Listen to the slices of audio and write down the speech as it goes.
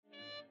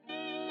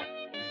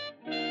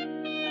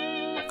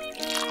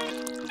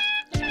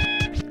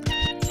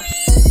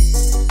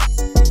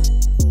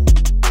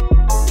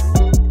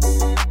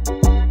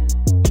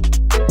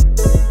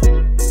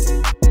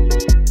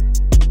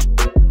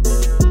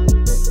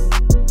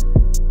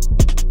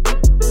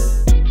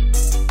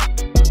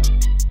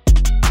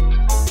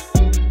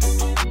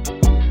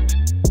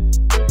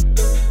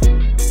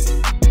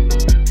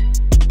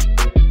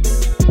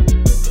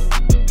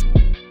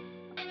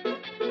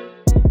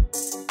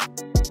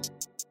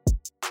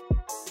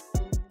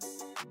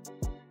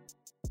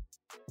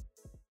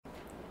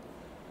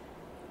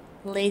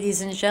Ladies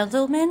and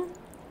gentlemen,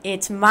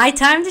 it's my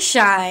time to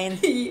shine.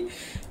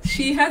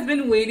 She has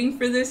been waiting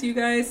for this, you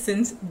guys,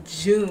 since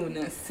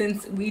June.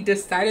 Since we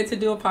decided to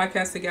do a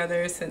podcast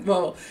together.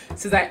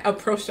 Since I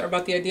approached her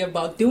about the idea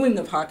about doing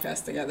a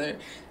podcast together.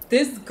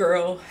 This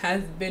girl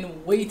has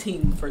been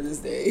waiting for this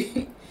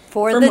day.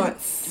 For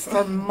months.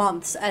 For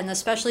months. And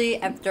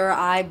especially after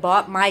I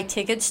bought my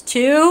tickets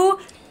to...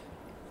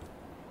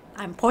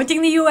 I'm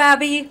pointing to you,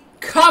 Abby.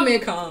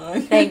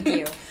 Comic-Con. Thank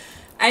you.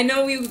 I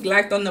know we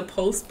lacked on the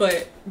post,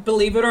 but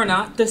believe it or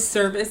not, the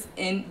service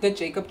in the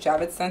Jacob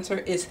Javits Center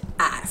is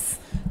ass.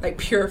 Like,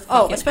 pure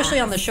fucking especially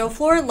ass. on the show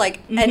floor. Like,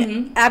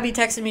 and Abby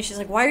texted me, she's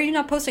like, why are you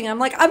not posting? And I'm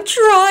like, I'm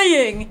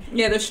trying.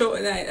 Yeah, the show,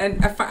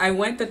 and I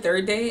went the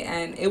third day,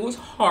 and it was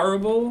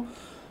horrible.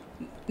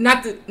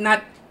 Not the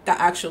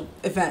actual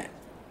event.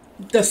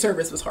 The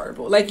service was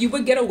horrible. Like, you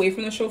would get away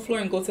from the show floor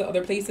and go to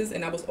other places,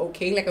 and I was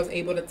okay. Like, I was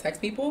able to text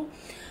people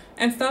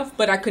and stuff,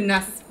 but I could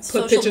not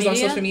put pictures on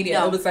social media.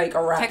 No. It was like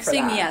a wrap for that.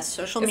 Texting, yes.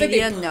 Social it's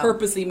media, like they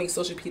purposely make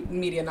social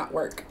media not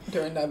work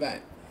during the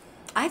event.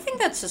 I think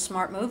that's a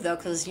smart move, though,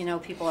 because,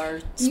 people are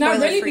spoiler-free. Not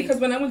really,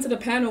 because when I went to the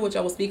panel, which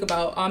I will speak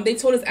about, they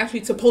told us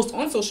actually to post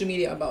on social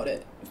media about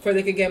it, for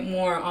they could get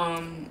more,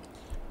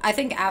 I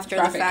think after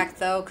traffic. The fact,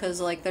 though, because,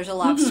 there's a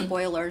lot of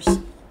spoilers.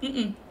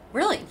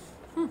 Really?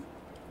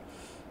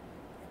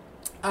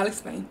 I'll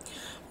explain.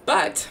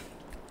 But...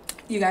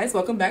 you guys,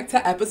 welcome back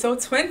to episode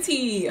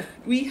 20.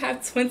 We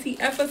have 20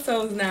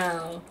 episodes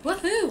now.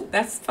 Woohoo!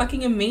 That's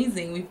fucking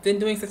amazing. We've been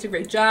doing such a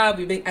great job.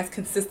 We've been as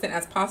consistent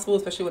as possible,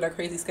 especially with our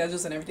crazy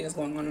schedules and everything that's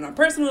going on in our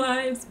personal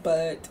lives.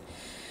 But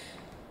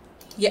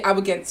yeah, I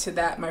will get to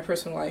that, my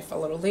personal life, a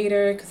little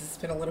later because it's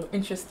been a little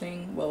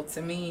interesting. Well,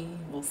 to me,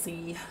 we'll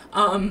see.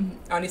 I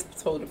only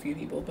told a few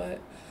people,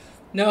 but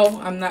no,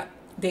 I'm not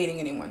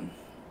dating anyone.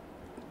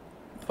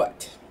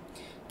 But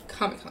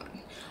Comic-Con.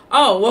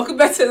 Oh, welcome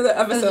back to the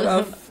episode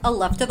of A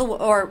Left to the...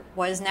 or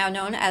what is now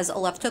known as A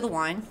Left to the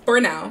Wine.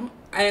 For now.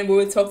 And we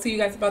will talk to you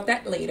guys about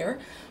that later.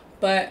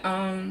 But,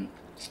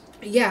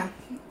 yeah.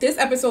 This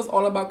episode is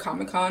all about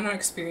Comic-Con, our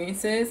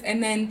experiences.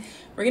 And then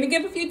we're going to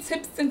give a few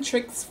tips and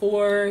tricks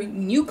for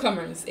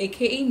newcomers,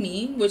 a.k.a.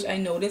 me, which I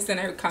noticed and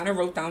I kind of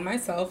wrote down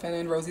myself. And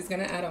then Rosie's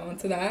going to add on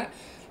to that.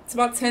 It's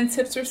about 10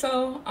 tips or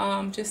so.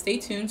 Just stay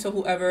tuned. So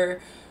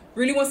whoever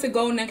really wants to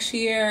go next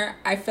year,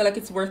 I feel like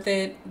it's worth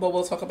it. But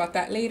we'll talk about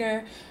that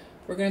later.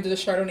 We're going to do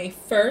the Chardonnay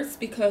first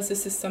because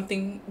this is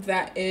something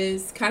that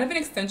is kind of an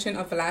extension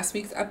of last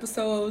week's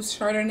episode's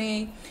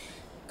Chardonnay,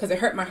 because it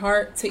hurt my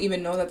heart to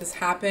even know that this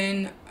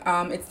happened.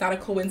 It's not a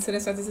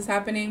coincidence that this is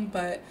happening,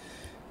 but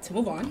to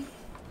move on.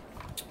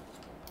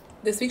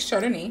 This week's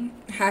Chardonnay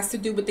has to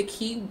do with the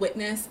key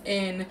witness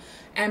in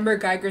Amber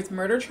Geiger's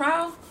murder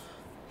trial.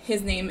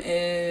 His name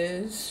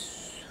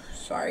is...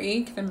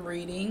 sorry, because I'm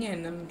reading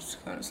and I'm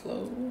just kind of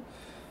slow.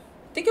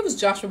 I think it was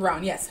Joshua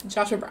Brown. Yes,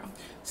 Joshua Brown.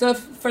 So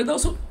for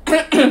those who...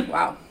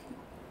 wow,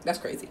 that's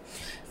crazy.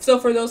 So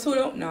for those who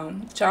don't know,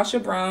 Joshua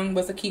Brown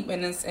was a key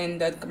witness in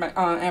the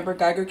Amber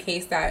Geiger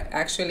case that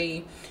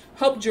actually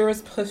helped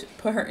jurors put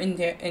her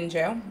in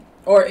jail.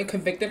 Or it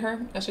convicted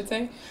her, I should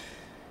say.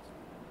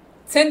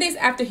 10 days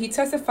after he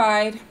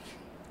testified,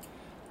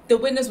 the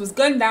witness was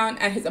gunned down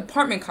at his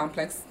apartment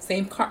complex.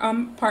 Same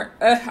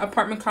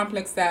apartment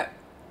complex that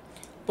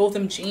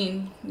Botham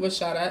Jean was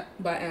shot at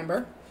by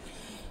Amber.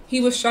 He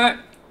was shot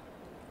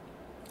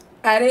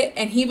at it,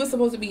 and he was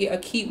supposed to be a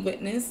key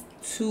witness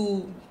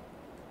to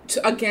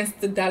against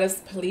the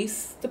Dallas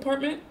Police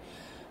Department.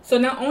 So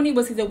not only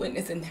was he the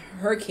witness in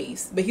her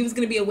case, but he was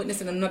going to be a witness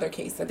in another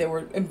case that they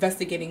were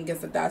investigating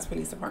against the Dallas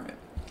Police Department.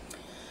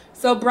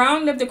 So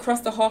Brown lived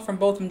across the hall from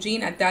Botham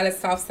Jean at Dallas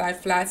Southside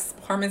Flats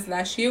Apartments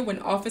last year when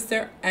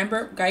Officer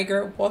Amber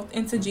Geiger walked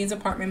into Jean's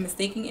apartment,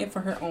 mistaking it for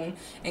her own,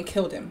 and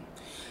killed him.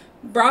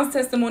 Brown's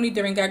testimony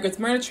during Geiger's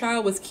murder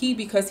trial was key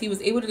because he was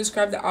able to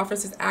describe the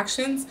officer's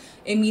actions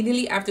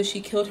immediately after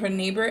she killed her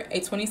neighbor,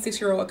 a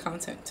 26-year-old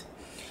accountant.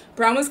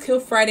 Brown was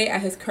killed Friday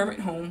at his current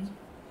home,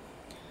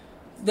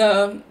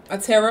 the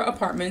Atera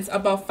Apartments,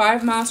 about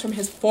 5 miles from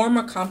his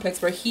former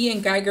complex where he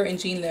and Geiger and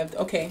Jean lived.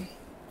 Okay,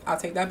 I'll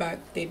take that back.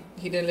 He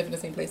didn't live in the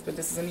same place, but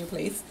this is a new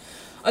place.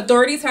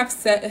 Authorities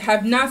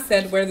have not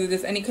said whether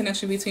there's any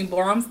connection between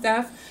Brown's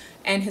death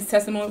and his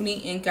testimony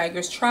in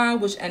Geiger's trial,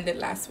 which ended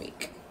last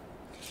week.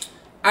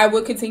 I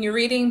would continue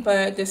reading,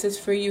 but this is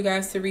for you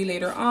guys to read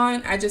later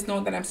on. I just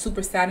know that I'm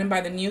super saddened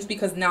by the news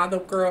because now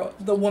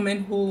the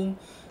woman who,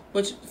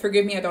 which,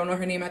 forgive me, I don't know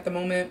her name at the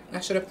moment. I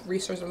should have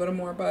researched a little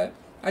more, but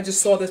I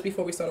just saw this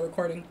before we started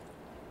recording.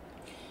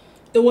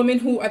 The woman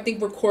who I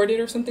think recorded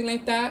or something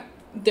like that,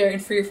 they're in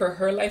fear for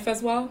her life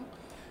as well.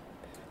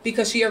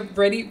 Because she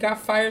already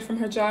got fired from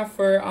her job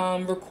for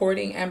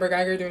recording Amber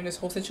Geiger during this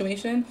whole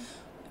situation.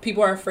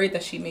 People are afraid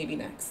that she may be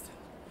next.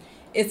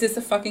 Is this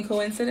a fucking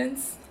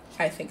coincidence?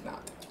 I think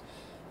not.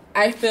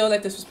 I feel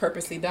like this was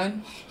purposely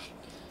done.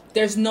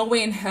 There's no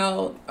way in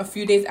hell a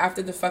few days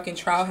after the fucking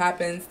trial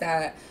happens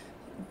that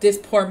this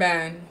poor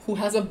man who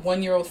has a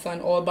 1-year-old son,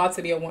 or about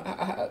to be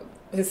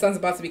his son's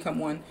about to become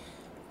one,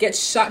 gets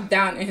shot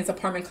down in his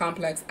apartment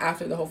complex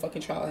after the whole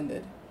fucking trial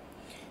ended.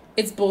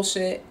 It's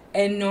bullshit.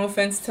 And no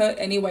offense to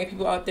any white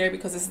people out there,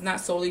 because it's not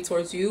solely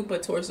towards you,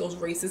 but towards those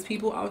racist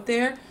people out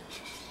there.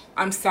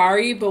 I'm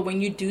sorry, but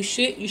when you do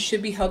shit, you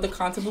should be held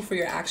accountable for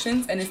your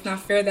actions. And it's not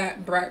fair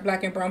that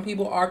black and brown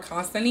people are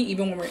constantly,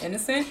 even when we're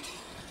innocent.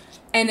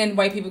 And then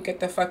white people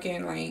get the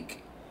fucking,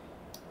 like,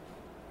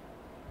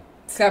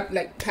 slap,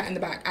 like, pat in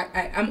the back.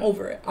 I'm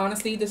over it.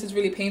 Honestly, this is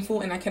really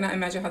painful, and I cannot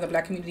imagine how the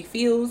black community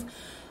feels.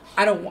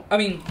 I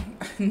mean,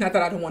 not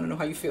that I don't want to know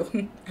how you feel.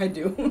 I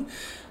do.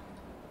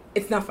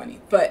 It's not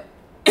funny, but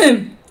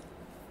I'm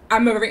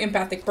a very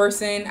empathic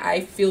person.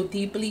 I feel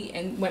deeply,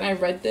 and when I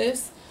read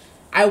this,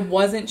 I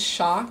wasn't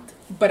shocked,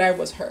 but I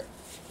was hurt.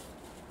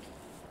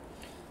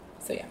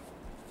 So yeah,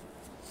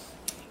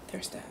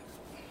 there's that.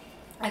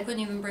 I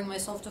couldn't even bring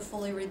myself to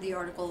fully read the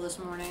article this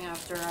morning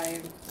after I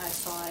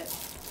saw it.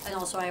 And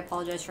also, I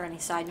apologize for any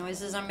side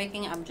noises I'm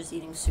making. I'm just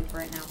eating soup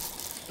right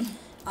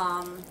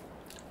now.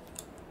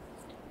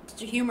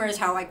 Humor is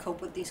how I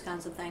cope with these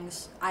kinds of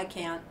things. I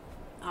can't.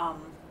 I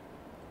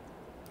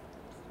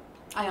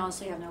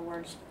honestly have no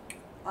words.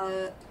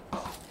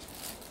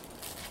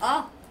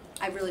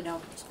 I really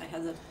don't. I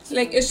have the...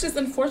 Like, it's just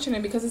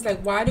unfortunate because it's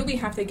like, why do we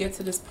have to get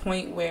to this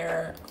point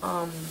where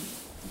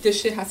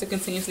this shit has to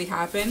continuously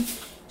happen?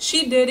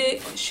 She did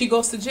it. She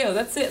goes to jail.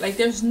 That's it. Like,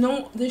 there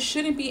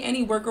shouldn't be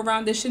any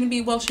workaround. There shouldn't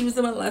be, well, she was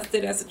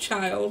molested as a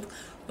child,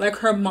 like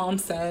her mom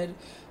said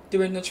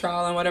during the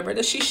trial and whatever,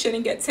 that she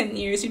shouldn't get 10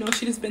 years. You know,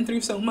 she just been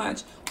through so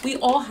much. We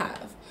all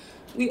have.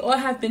 We all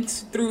have been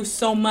through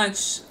so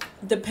much,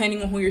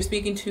 depending on who you're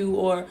speaking to,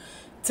 or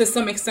to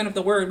some extent of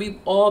the word. We've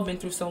all been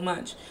through so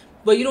much.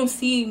 But you don't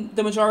see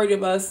the majority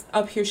of us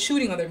up here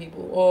shooting other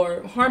people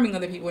or harming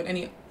other people in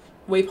any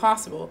way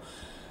possible.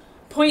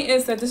 Point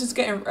is that this is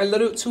getting a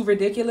little too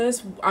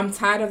ridiculous. I'm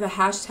tired of the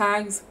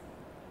hashtags.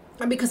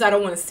 Not because I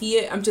don't want to see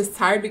it. I'm just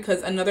tired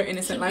because another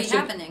innocent life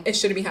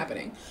shouldn't be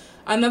happening.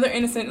 Another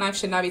innocent life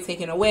should not be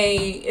taken away.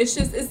 It's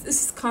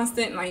just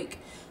constant, like,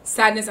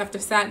 sadness after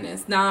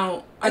sadness.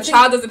 Now, a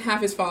child doesn't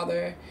have his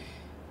father.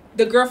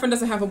 The girlfriend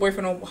doesn't have a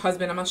boyfriend or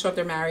husband. I'm not sure if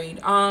they're married.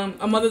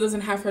 A mother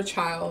doesn't have her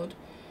child.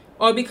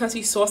 Or because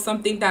he saw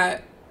something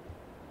that,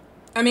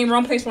 I mean,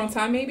 wrong place, wrong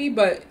time maybe,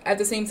 but at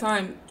the same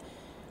time,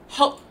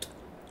 helped,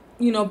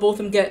 you know, both of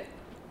them get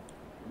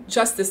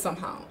justice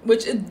somehow.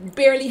 Which it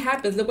barely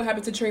happens. Look what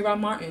happened to Trayvon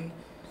Martin.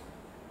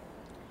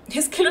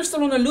 His killer's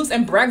still on the loose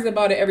and brags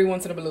about it every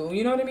once in a blue.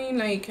 You know what I mean?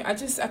 Like, I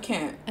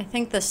can't. I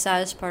think the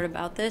saddest part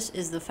about this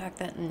is the fact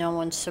that no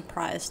one's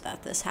surprised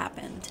that this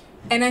happened.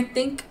 And I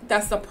think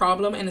that's the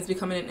problem, and it's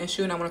becoming an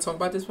issue, and I want to talk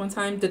about this one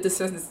time. The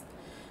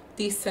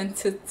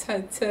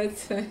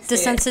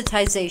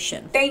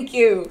desensitization. Thank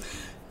you.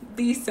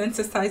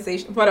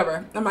 Desensitization.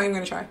 Whatever. I'm not even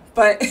going to try.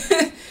 But,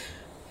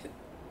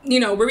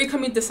 you know, we're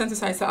becoming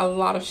desensitized to a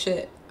lot of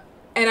shit.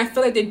 And I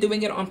feel like they're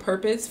doing it on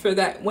purpose for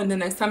that when the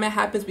next time it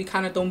happens, we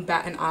kind of don't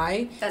bat an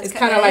eye. It's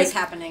kind of like... It's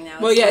happening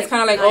now. Well, yeah, it's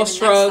kind of like, oh,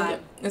 shrug.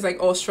 It's like,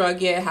 oh,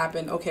 shrug. Yeah, it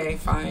happened. Okay,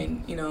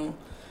 fine. You know,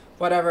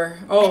 whatever.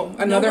 Oh,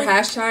 another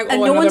hashtag.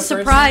 And no one's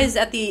surprised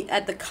at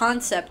the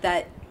concept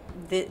that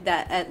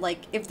like,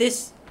 if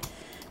this...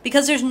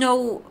 Because there's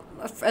no...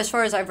 As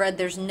far as I've read,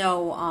 there's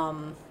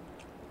no...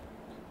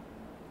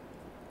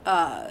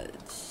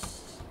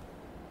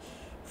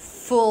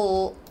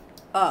 full...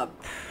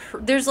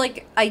 there's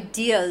like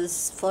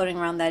ideas floating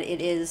around that it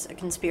is a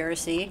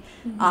conspiracy.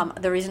 Mm-hmm.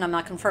 The reason I'm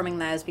not confirming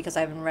that is because I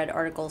haven't read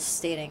articles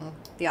stating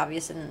the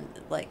obvious, and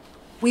like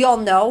we all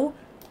know,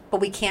 but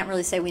we can't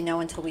really say we know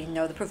until we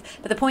know the proof.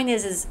 But the point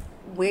is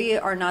we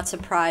are not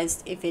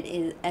surprised if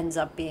it ends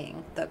up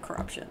being the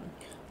corruption.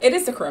 It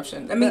is the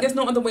corruption. I mean, there's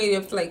no other way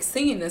of like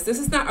saying this. This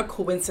is not a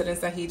coincidence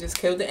that he just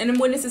killed it. And then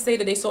witnesses say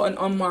that they saw an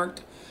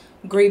unmarked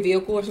gray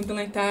vehicle or something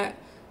like that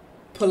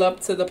pull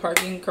up to the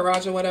parking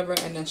garage or whatever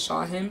and then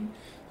shot him.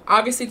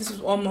 Obviously, this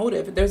was all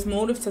motive. There's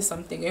motive to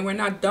something. And we're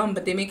not dumb,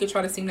 but they make it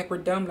try to seem like we're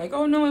dumb. Like,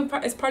 oh, no,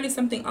 it's probably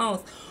something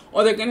else.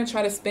 Or they're going to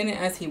try to spin it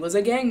as he was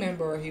a gang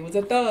member or he was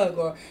a thug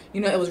or, you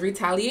know, it was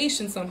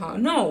retaliation somehow.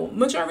 No,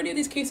 majority of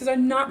these cases are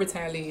not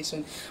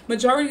retaliation.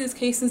 Majority of these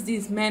cases,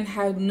 these men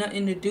had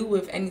nothing to do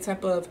with any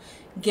type of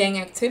gang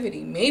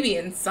activity. Maybe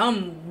in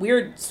some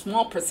weird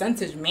small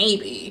percentage,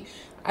 maybe.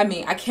 I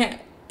mean, I can't.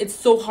 It's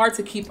so hard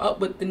to keep up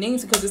with the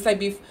names because it's like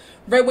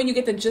right when you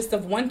get the gist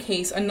of one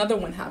case, another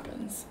one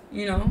happens,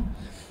 you know?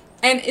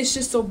 And it's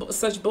just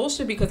such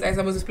bullshit because as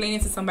I was explaining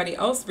to somebody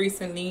else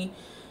recently,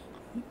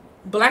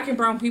 black and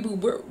brown people,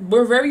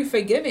 we're very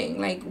forgiving.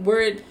 Like,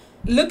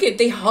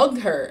 they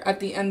hugged her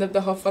at the end of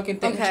the whole fucking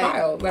thing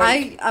trial.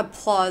 Like,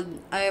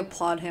 I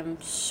applaud him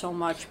so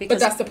much because but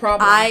that's the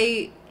problem.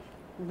 I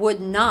would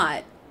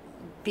not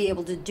be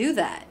able to do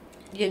that.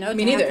 You know,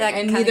 me neither.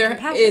 And neither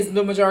is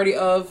the majority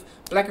of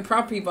black and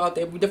brown people out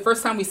there. The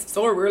first time we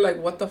saw her, we were like,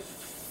 what the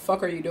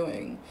fuck are you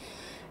doing?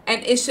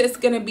 And it's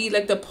just going to be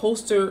like the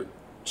poster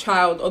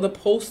child or the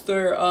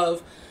poster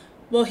of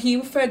well,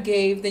 he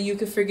forgave, then you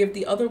could forgive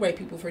the other white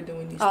people for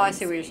doing these things. Oh, I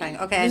see what you're saying.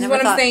 Okay, this is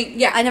what I'm saying.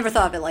 Yeah. I never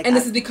thought of it like and that.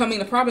 And this is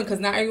becoming a problem because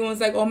now everyone's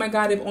like, oh my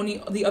God, if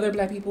only the other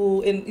black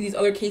people in these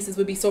other cases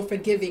would be so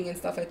forgiving and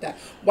stuff like that.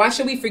 Why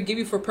should we forgive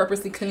you for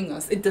purposely killing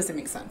us? It doesn't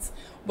make sense.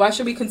 Why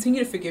should we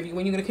continue to forgive you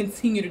when you're going to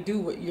continue to do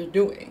what you're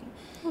doing?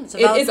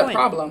 It is a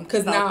problem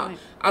because now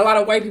a lot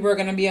of white people are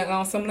going to be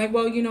also like,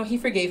 well, he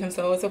forgave him,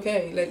 so it's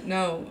okay. Like,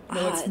 no,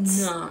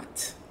 it's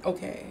not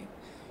okay.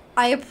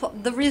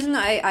 The reason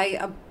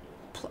I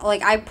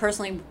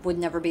personally would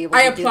never be able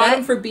to do that. I applaud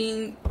him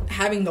for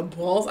having the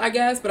balls, I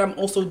guess, but I'm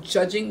also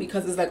judging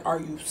because it's like, are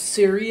you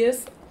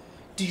serious?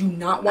 Do you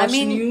not watch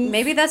news?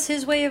 Maybe that's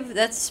his way of,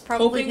 that's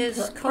probably his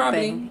coping.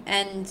 Probably.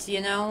 And,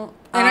 and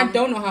I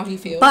don't know how he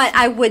feels. But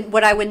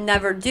what I would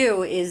never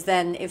do is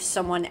then if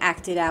someone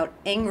acted out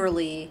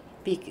angrily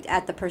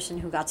at the person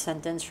who got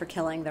sentenced for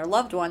killing their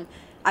loved one,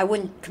 I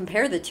wouldn't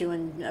compare the two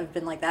and have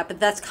been like that, but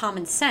that's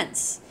common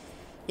sense,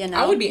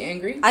 I would be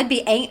angry. I'd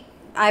be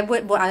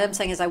what I'm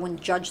saying is I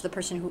wouldn't judge the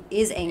person who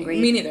is angry.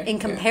 Me neither. In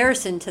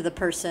comparison to the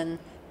person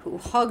who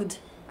hugged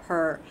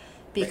her,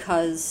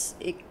 because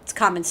it's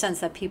common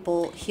sense that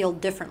people heal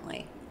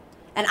differently.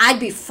 And I'd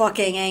be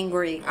fucking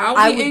angry.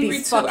 I would be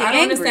angry too. I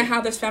don't understand how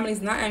this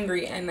family's not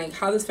angry and like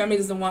how this family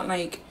doesn't want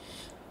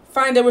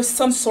fine, there was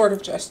some sort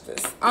of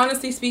justice.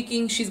 Honestly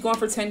speaking, she's gone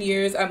for 10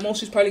 years. At most,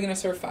 she's probably going to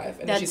serve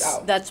 5 and then she's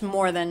out. That's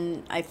more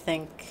than I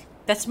think.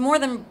 That's more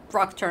than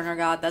Brock Turner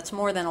got. That's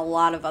more than a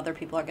lot of other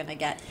people are going to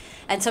get.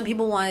 And some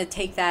people want to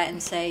take that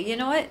and say, you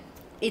know what?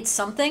 It's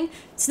something.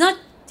 It's not.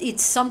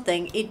 It's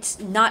something. It's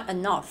not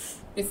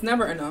enough. It's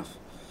never enough.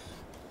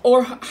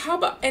 Or how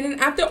about... And then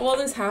after all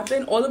this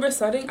happened, all of a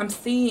sudden, I'm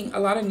seeing a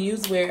lot of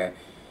news where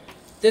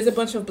there's a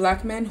bunch of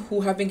black men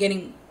who have been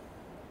getting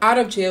out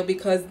of jail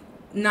because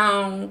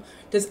now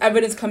there's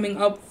evidence coming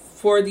up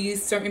for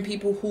these certain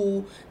people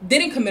who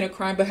didn't commit a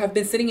crime but have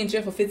been sitting in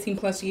jail for 15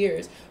 plus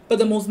years. But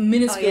the most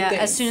minuscule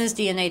things. As soon as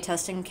DNA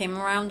testing came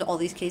around, all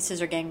these cases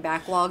are getting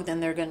backlogged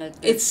and they're going to...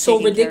 It's so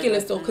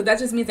ridiculous though, because that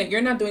just means that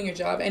you're not doing your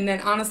job. And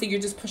then honestly,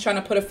 you're just trying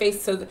to put a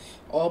face to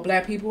all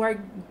black people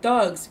are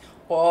thugs.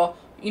 Or,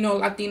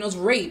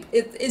 Latinos rape.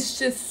 It's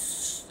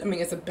just...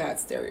 it's a bad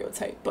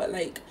stereotype. But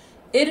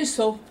it is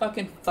so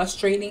fucking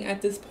frustrating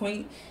at this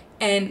point.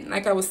 And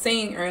like I was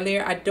saying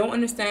earlier, I don't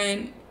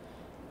understand...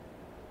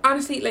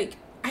 Honestly,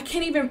 I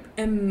can't even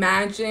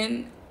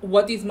imagine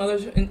what these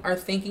mothers are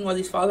thinking or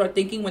these fathers are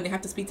thinking when they have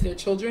to speak to their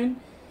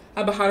children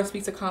about how to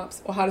speak to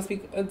cops or how to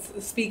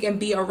speak and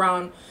be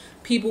around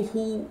people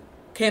who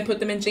can put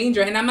them in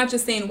danger. And I'm not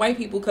just saying white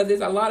people, because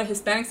there's a lot of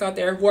Hispanics out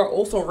there who are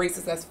also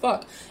racist as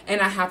fuck.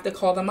 And I have to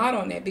call them out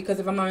on it,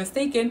 because if I'm not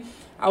mistaken,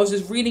 I was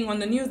just reading on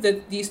the news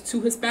that these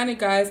 2 Hispanic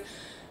guys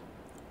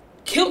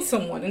killed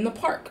someone in the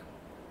park.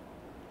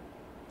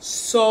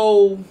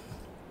 So...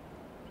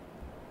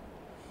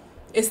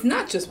 it's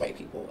not just white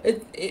people.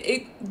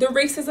 The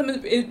racism,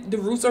 the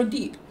roots are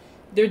deep.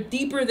 They're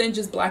deeper than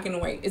just black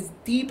and white. It's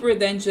deeper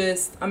than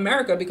just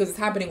America, because it's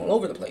happening all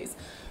over the place.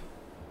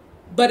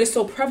 But it's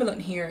so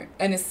prevalent here,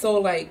 and it's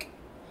so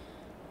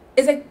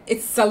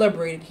it's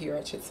celebrated here,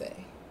 I should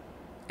say.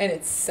 And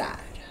it's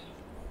sad.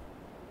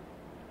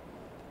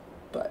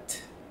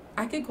 But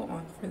I could go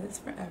on for this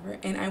forever,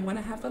 and I want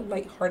to have a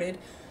lighthearted,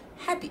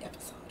 happy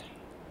episode.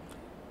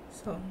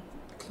 So,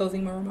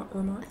 closing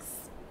remarks.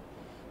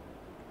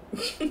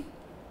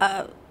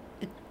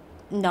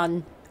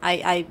 None.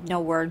 I no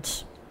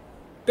words.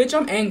 Bitch,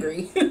 I'm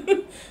angry.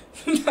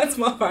 That's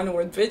my final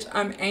word. Bitch,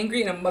 I'm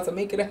angry, and I'm about to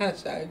make it a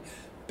hashtag.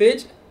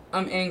 Bitch,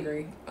 I'm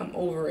angry. I'm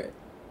over it.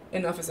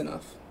 Enough is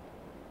enough.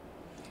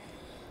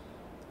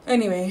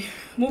 Anyway,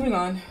 moving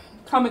on.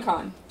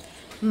 Comic-Con.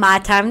 My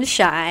time to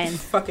shine.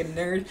 Fucking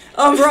nerd.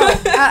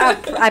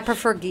 Bro, I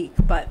prefer geek,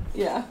 but...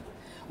 Yeah.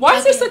 Why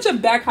is there such a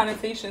bad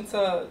connotation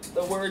to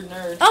the word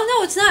nerd? Oh,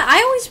 no, it's not.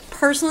 I always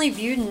personally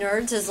viewed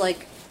nerds as,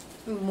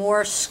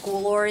 more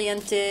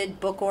school-oriented,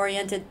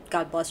 book-oriented.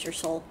 God bless your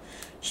soul.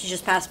 She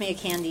just passed me a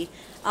candy.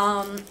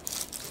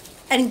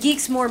 And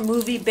geeks more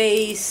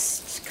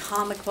movie-based,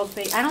 comic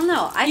book-based. I don't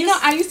know.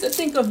 I used to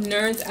think of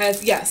nerds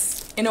as,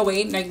 yes, in a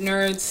way,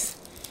 nerds,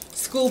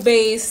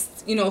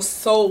 school-based,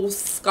 so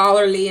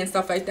scholarly and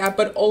stuff like that,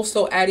 but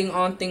also adding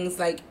on things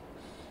like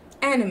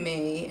anime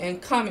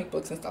and comic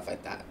books and stuff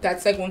like that.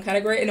 That's one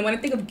category. And then when I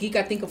think of geek,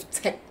 I think of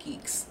tech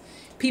geeks.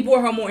 People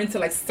who are more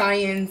into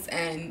science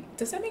and...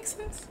 Does that make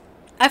sense?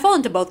 I fall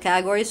into both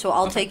categories, so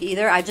I'll take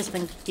either. I just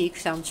think geek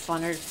sounds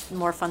funner,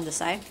 more fun to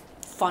say.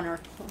 Funner.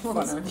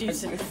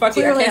 Fuck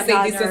it, I can't say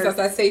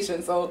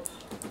desensitization, so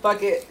fuck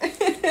it.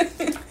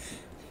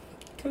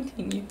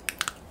 Continue.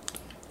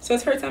 So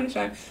it's her time to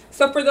shine.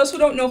 So for those who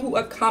don't know who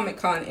a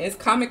Comic-Con is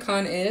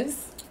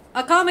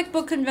a comic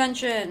book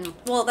convention.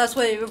 Well, that's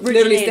what it originated.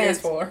 Literally stands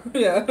for.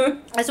 Yeah.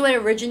 That's what it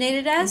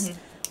originated as.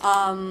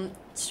 Mm-hmm.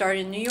 Started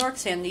in New York,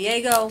 San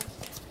Diego.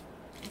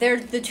 They're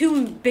the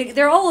 2 big.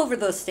 They're all over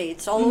those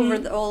states, all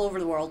over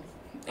the world.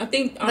 I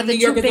think New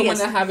York is the one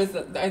that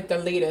has the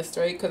latest,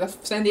 right? Because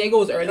San Diego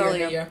was earlier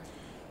in the year.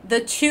 The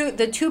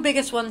two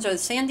biggest ones are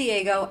San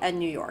Diego and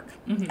New York,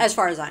 as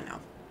far as I know.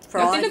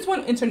 I think it's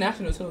one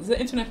international too. Is it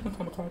International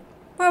Comic Con?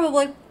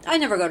 Probably. I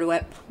never go to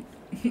it.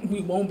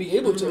 We won't be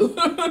able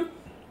to.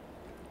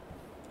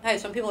 Hey,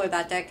 some people are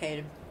that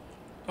dedicated.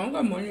 I don't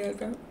got money like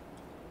that.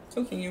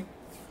 So can you?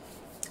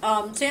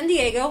 San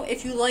Diego,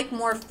 if you like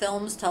more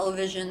films,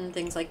 television,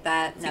 things like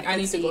that. See, I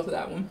need to go to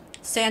that one.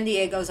 San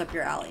Diego's up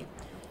your alley.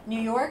 New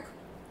York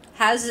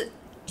has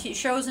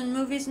shows and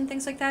movies and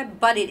things like that,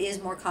 but it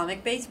is more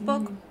comic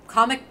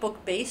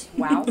book based.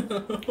 Wow.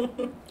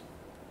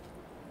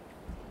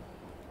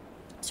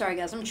 Sorry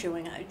guys, I'm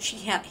chewing. She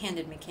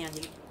handed me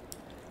candy.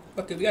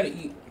 Okay, we gotta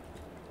eat.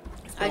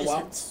 I just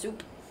had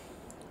soup.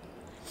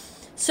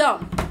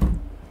 So,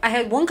 I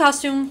had one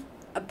costume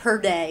per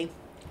day.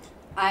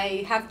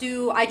 I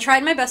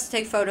tried my best to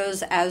take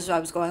photos as I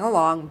was going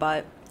along,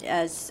 but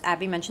as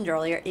Abby mentioned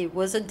earlier, it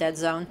was a dead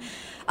zone.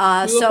 We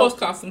will post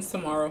costumes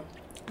tomorrow.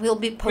 We'll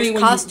be post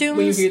costumes.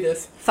 When you hear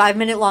this.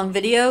 5-minute long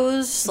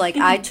videos. Like,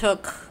 I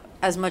took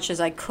as much as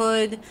I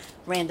could.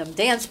 Random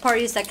dance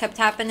parties that kept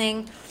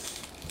happening.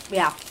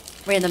 Yeah,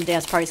 random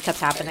dance parties kept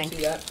happening. I can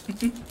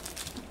see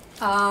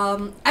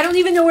that. I don't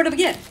even know where to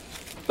begin.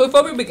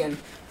 Before we begin,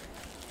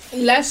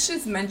 let's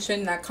just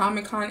mention that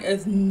Comic-Con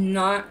is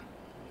not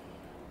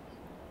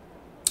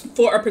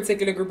for a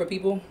particular group of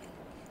people.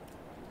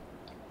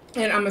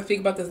 And I'm going to speak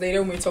about this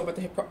later when we talk about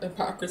the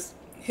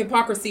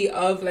hypocrisy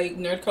of, like,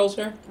 nerd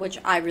culture. Which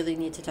I really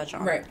need to touch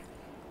on. Right.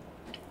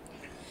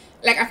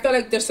 Like, I feel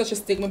like there's such a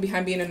stigma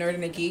behind being a nerd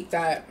and a geek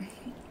that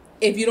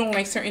if you don't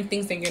like certain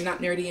things, then you're not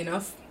nerdy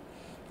enough.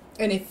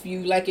 And if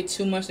you like it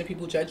too much, then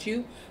people judge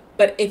you.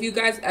 But if you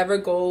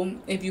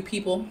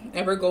people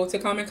ever go to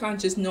Comic-Con,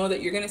 just know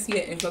that you're going to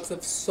see an influx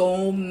of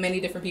so many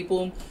different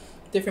people,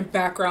 different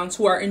backgrounds,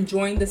 who are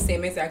enjoying the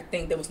same exact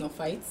thing. There was no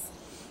fights.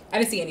 I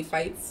didn't see any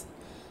fights.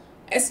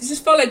 It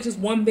just felt like just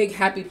one big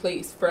happy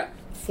place for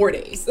 4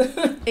 days.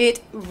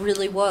 It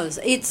really was.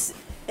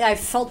 I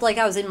felt like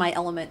I was in my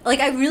element. Like,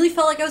 I really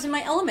felt like I was in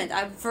my element.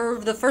 For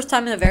the first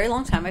time in a very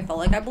long time, I felt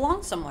like I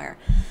belonged somewhere.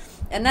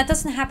 And that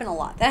doesn't happen a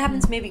lot. That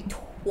happens maybe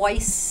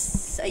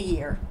twice a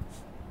year,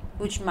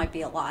 which might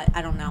be a lot.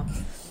 I don't know.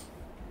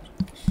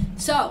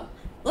 So,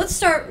 let's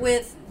start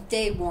with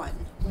day one.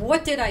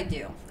 What did I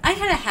do? I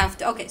had a half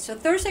day. Okay, so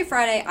Thursday,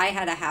 Friday, I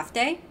had a half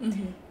day.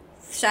 Mm-hmm.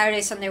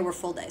 Saturday, Sunday were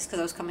full days because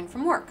I was coming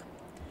from work.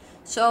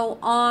 So,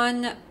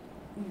 on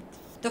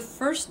the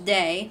first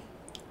day,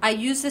 I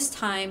used this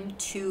time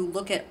to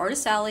look at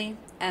Artist Alley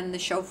and the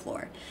show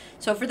floor.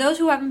 So for those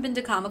who haven't been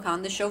to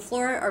Comic-Con, the show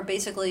floor are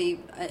basically,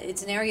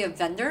 it's an area of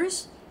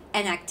vendors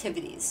and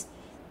activities.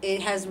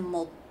 It has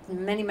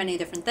many, many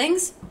different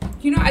things.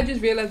 You know, I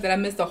just realized that I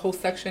missed a whole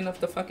section of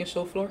the fucking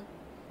show floor.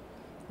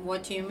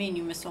 What do you mean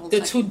you missed a whole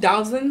section? The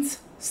 2000s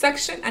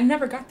section? I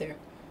never got there.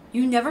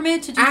 You never made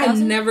it to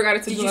 2000? I never got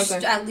it to 2000.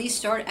 Did you at least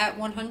start at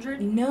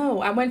 100?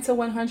 No, I went to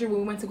 100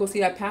 when we went to go see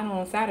that panel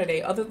on Saturday.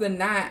 Other than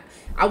that,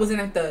 I was in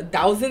at the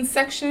 1000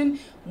 section,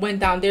 went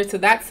down there to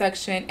that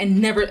section,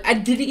 and I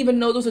didn't even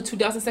know there was a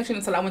 2000 section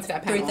until I went to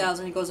that panel.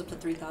 3000, it goes up to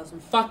 3000.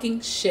 Fucking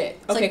shit.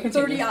 It's okay, like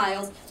 30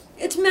 aisles.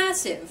 It's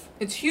massive.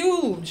 It's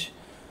huge.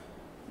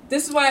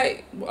 This is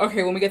why,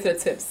 okay, when we get to the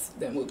tips,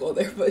 then we'll go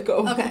there, but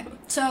go. Okay,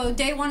 so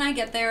day one I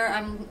get there,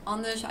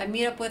 I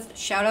meet up with,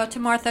 shout out to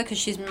Martha, because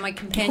she's my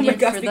companion. Oh my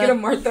god, speaking of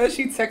Martha,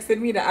 she texted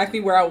me to ask me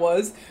where I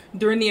was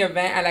during the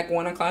event at like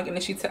 1 o'clock, and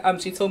then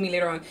she told me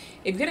later on,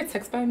 if you get a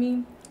text by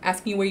me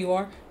asking where you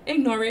are,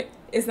 ignore it.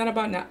 It's not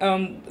about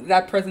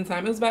that present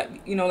time. It was about,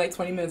 like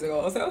 20 minutes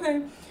ago. I was like,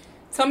 okay.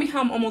 Tell me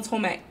how I'm almost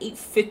home at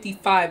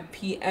 8:55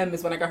 p.m.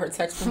 is when I got her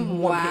text from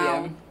 1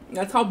 p.m.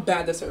 That's how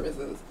bad the service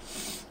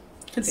is.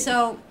 Continue.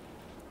 So,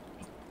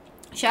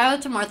 shout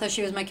out to Martha.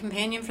 She was my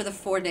companion for the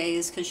 4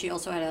 days because she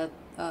also had a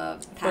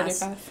pass.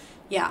 4-day pass?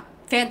 Yeah.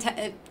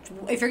 Fantastic.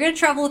 If you're going to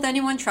travel with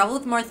anyone, travel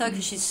with Martha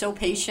because she's so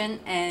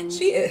patient and...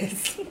 She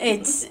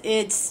is.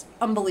 it's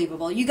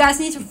unbelievable. You guys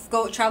need to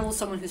go travel with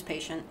someone who's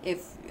patient,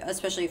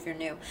 especially if you're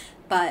new.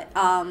 But,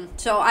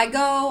 so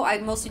I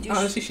mostly do...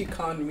 Honestly, she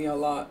calmed me a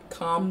lot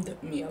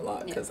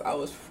because I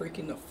was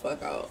freaking the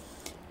fuck out.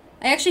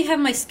 I actually have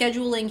my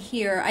scheduling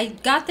here. I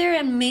got there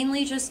and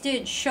mainly just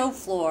did show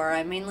floor.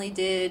 I mainly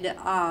did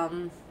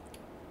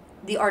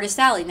the Artist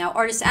Alley. Now,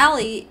 Artist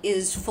Alley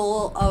is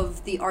full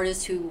of the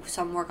artists who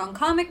some work on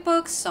comic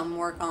books, some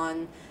work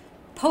on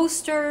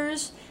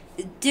posters,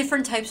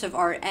 different types of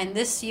art. And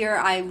this year,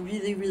 I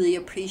really, really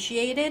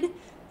appreciated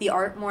the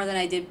art more than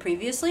I did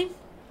previously.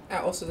 I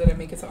also didn't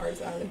make it to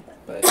Artist Alley,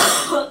 but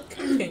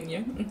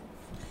continue.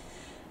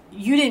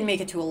 You didn't make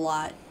it to a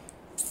lot.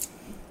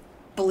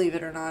 Believe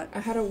it or not. I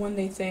had a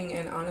 1-day thing,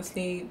 and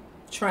honestly,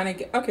 trying to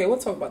get... Okay, we'll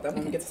talk about that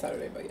when we get to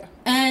Saturday, but yeah.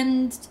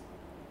 And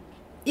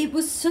it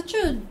was such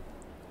a...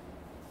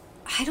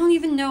 I don't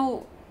even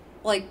know,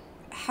 like,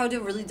 how to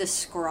really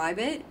describe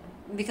it,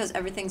 because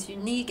everything's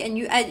unique, and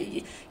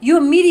you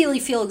immediately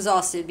feel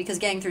exhausted, because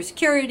getting through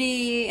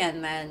security,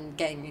 and then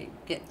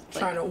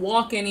trying to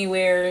walk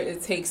anywhere,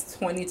 it takes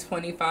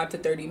 25 to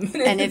 30 minutes.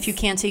 And if you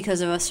can't see because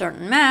of a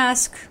certain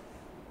mask,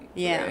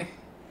 yeah. Right.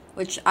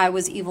 Which I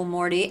was Evil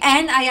Morty.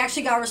 And I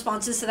actually got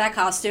responses to that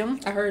costume.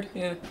 I heard,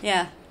 yeah.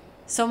 Yeah.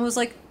 Someone was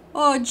like,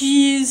 oh,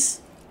 jeez.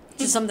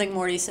 Just something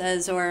Morty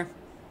says, or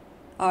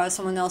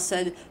someone else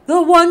said,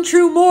 the one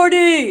true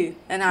Morty!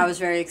 And I was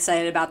very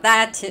excited about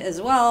that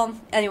as well.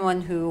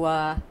 Anyone who,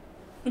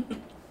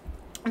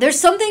 there's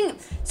something,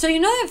 so you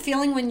know that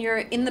feeling when you're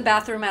in the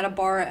bathroom at a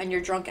bar and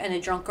you're drunk and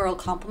a drunk girl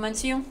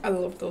compliments you? I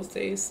love those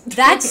days.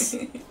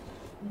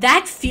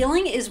 That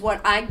feeling is what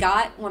I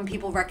got when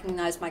people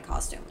recognize my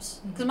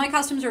costumes. Because my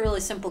costumes are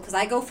really simple, because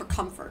I go for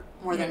comfort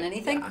more than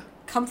anything. Yeah.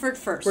 Comfort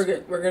first.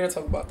 We're gonna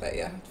talk about that,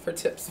 yeah, for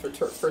tips for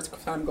first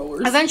time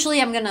goers.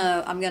 Eventually, I'm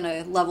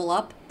gonna level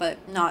up, but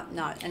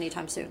not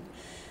anytime soon.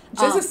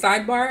 Just a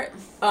sidebar,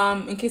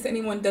 in case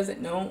anyone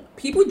doesn't know,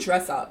 people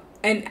dress up.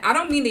 And I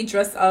don't mean they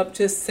dress up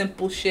just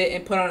simple shit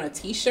and put on a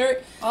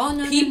t-shirt. Oh,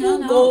 no, people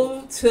no.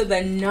 go to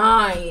the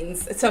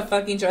nines to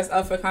fucking dress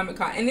up for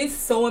Comic-Con. And it's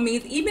so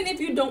amazing. Even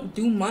if you don't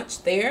do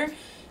much there,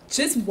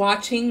 just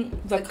watching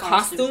the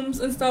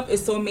costumes and stuff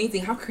is so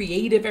amazing. How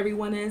creative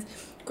everyone is.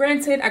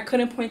 Granted, I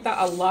couldn't point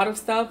out a lot of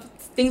stuff.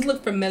 Things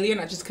look familiar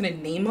and I just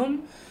couldn't name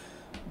them.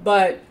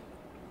 But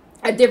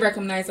I did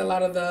recognize a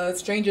lot of the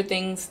Stranger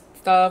Things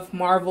stuff.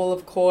 Marvel,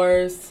 of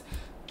course.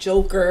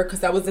 Joker, because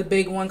that was a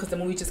big one, because the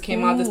movie just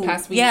came out this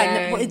past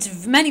weekend. Yeah,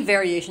 it's many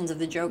variations of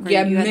the Joker.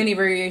 Yeah, many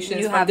variations.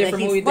 You have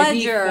different movies. The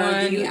Heath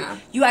one. Yeah.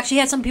 You actually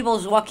had some people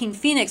as Joaquin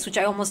Phoenix, which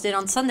I almost did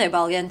on Sunday, but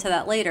I'll get into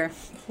that later.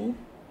 Who?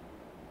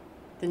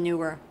 The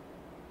newer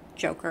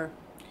Joker.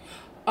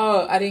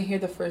 Oh, I didn't hear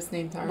the first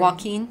name. Sorry.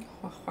 Joaquin.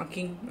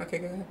 Joaquin. Okay,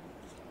 go ahead.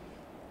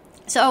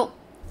 So,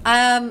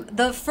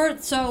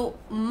 so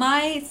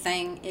my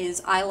thing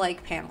is I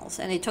like panels,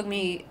 and it took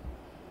me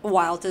a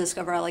while to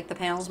discover I like the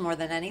panels more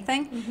than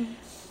anything. Mm-hmm.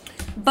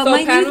 But so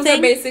my panels are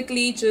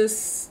basically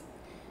just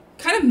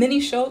kind of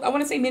mini shows. I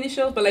want to say mini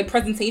shows, but like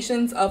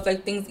presentations of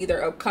like things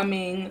either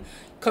upcoming,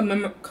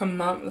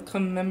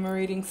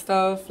 commemorating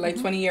stuff, like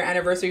 20-year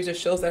anniversaries of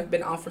shows that have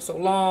been out for so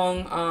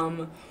long.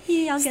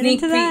 Yeah, I'll get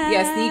into that.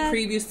 Yeah, sneak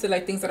previews to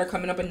like things that are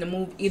coming up in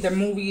the either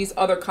movies,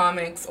 other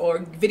comics, or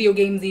video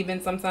games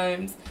even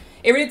sometimes.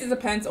 It really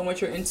depends on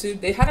what you're into.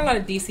 They had a lot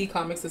of DC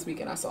comics this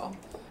weekend, I saw.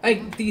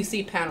 Like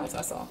DC panels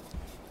I saw.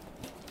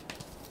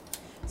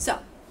 So,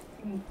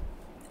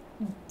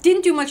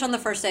 didn't do much on the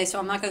first day, so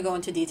I'm not going to go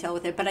into detail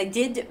with it. But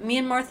me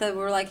and Martha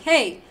were like,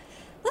 hey,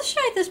 let's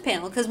try this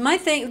panel. Because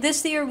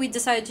this year we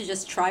decided to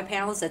just try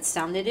panels that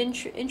sounded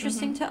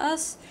interesting to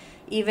us.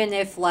 Even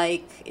if,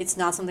 like, it's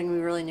not something we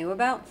really knew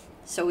about.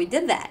 So we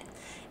did that.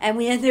 And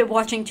we ended up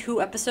watching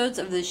 2 episodes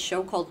of this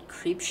show called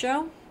Creep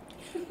Show.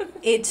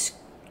 It's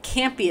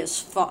campy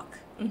as fuck.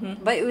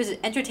 Mm-hmm. But it was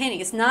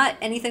entertaining. It's not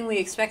anything we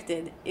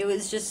expected. It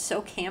was just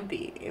so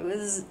campy.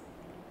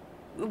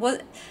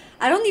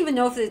 I don't even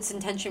know if its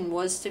intention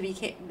was to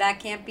be that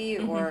campy,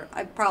 or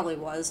I probably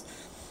was.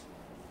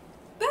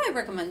 But I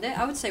recommend it.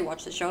 I would say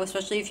watch the show,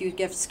 especially if you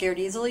get scared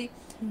easily.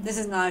 Mm-hmm. This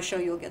is not a show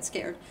you'll get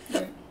scared.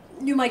 Right.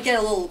 You might get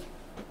a little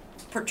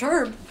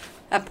perturbed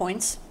at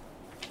points,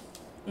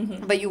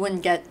 but you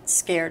wouldn't get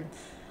scared.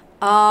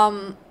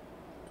 So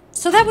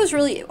that was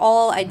really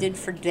all I did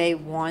for day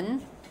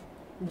 1.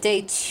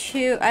 Day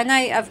 2, and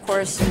I, of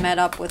course, met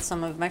up with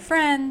some of my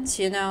friends,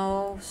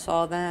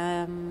 saw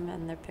them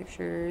and their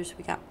pictures.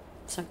 We got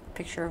some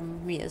picture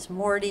of me as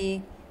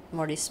Morty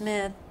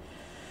Smith.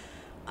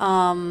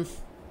 Oh,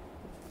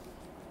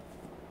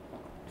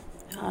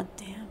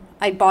 damn.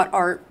 I bought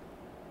art.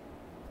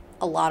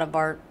 A lot of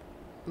art.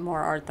 More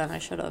art than I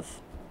should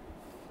have.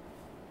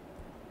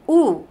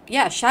 Ooh,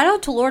 yeah, shout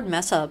out to Lord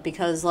Mesa,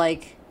 because,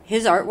 like,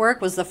 his artwork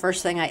was the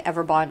first thing I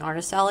ever bought in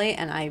Artist Alley,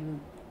 and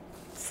I'm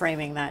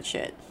framing that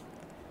shit.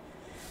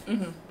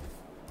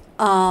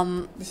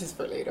 This is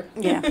for later.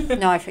 Yeah,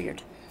 no, I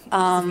figured. No,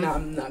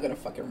 I'm not gonna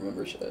fucking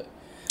remember shit.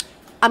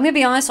 I'm gonna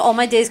be honest, all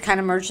my days kind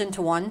of merged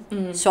into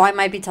one, so I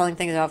might be telling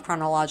things out of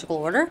chronological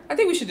order. I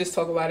think we should just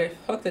talk about it.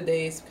 Fuck the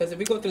days, because if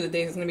we go through the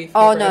days, it's gonna be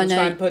no.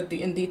 Try and put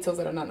in details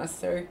that are not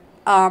necessary.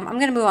 I'm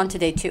gonna move on to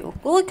day 2.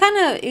 Well,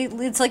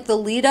 it's like the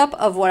lead up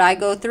of what I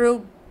go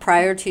through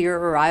prior to your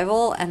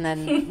arrival, and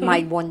then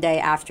my one day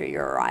after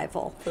your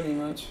arrival. Pretty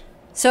much.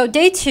 So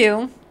day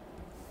 2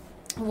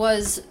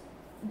 was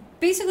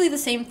basically the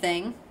same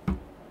thing,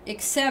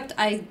 except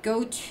I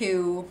go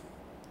to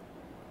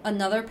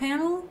another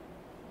panel.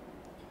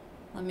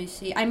 Let me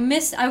see. And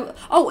here's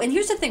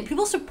the thing.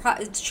 People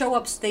show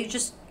up. They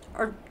just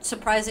are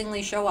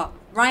surprisingly show up.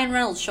 Ryan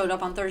Reynolds showed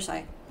up on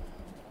Thursday.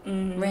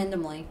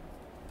 Randomly.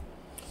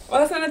 Well,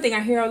 that's another thing.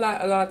 I hear a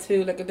lot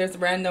too. Like, there's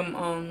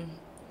random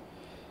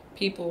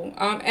people.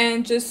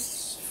 And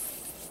just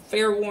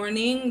fair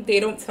warning,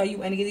 they don't tell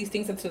you any of these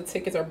things until the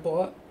tickets are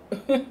bought.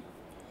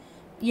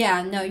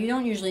 Yeah, no, you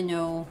don't usually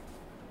know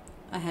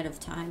ahead of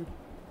time.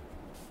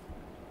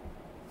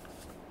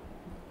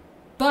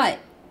 But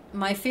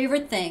my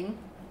favorite thing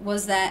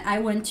was that I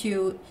went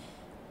to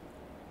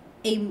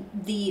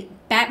the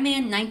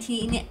Batman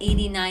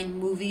 1989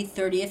 movie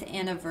 30th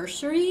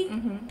anniversary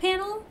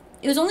panel.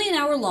 It was only an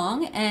hour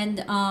long,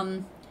 and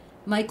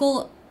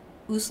Michael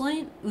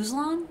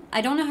Uslan,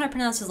 I don't know how to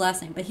pronounce his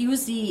last name, but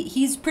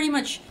he's pretty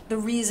much the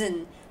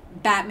reason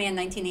Batman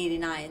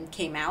 1989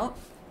 came out.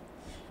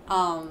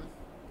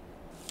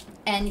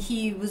 And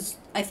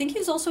I think he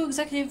was also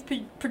executive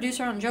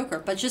producer on Joker.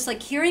 But just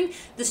like hearing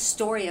the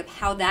story of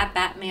how that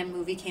Batman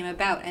movie came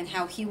about and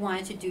how he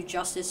wanted to do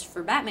justice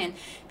for Batman,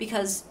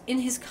 because in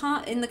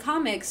in the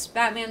comics,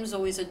 Batman was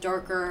always a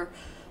darker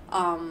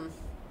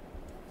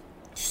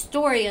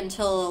story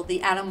until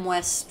the Adam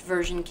West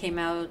version came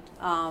out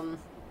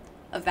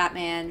of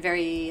Batman,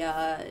 very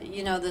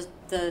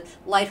the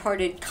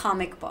lighthearted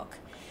comic book.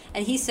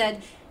 And he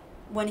said,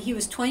 when he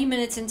was 20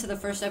 minutes into the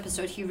first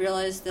episode, he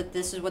realized that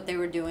this is what they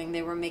were doing.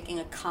 They were making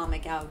a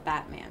comic out of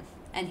Batman.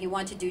 And he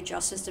wanted to do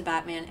justice to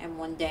Batman and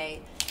one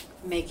day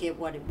make it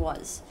what it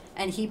was.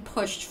 And he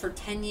pushed for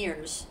 10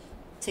 years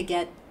to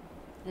get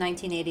the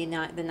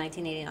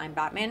 1989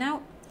 Batman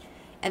out.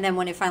 And then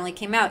when it finally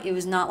came out, it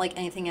was not like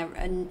anything ever...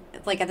 And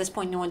like at this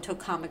point, no one took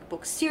comic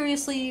books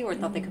seriously or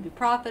thought they could be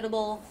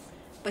profitable.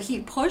 But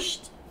he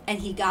pushed, and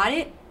he got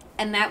it.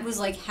 And that was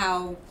like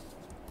how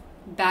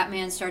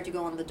Batman started to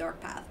go on the dark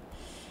path.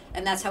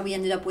 And that's how we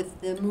ended up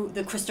with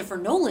the Christopher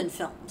Nolan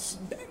films.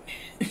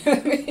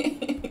 Batman.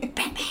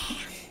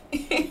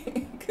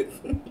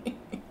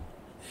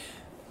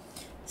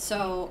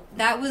 So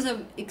that was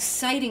a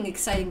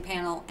exciting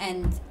panel,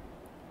 and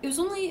it was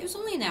only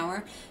an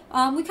hour.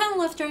 We kind of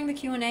left during the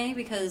Q&A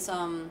because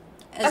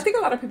I think a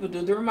lot of people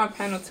do. During my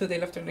panel too, they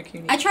left during the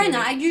Q&A.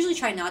 I usually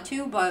try not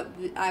to, but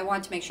I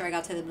wanted to make sure I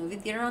got to the movie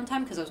theater on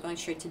time because I was going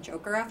straight to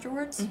Joker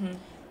afterwards. Mm-hmm.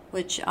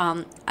 Which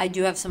I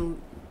do have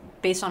some.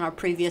 Based on our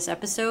previous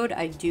episode,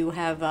 I do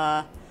have,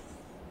 I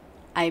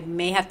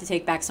may have to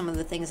take back some of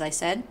the things I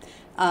said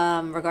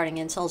regarding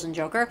incels and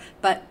Joker,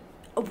 but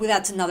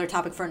that's another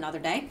topic for another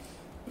day.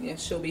 Yeah,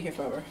 she'll be here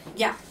forever.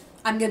 Yeah,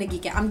 I'm going to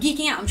geek out. I'm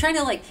geeking out. I'm trying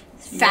to,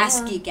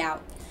 fast geek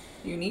out.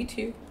 You need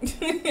to.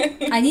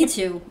 I need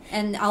to,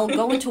 and I'll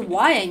go into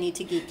why I need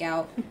to geek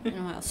out in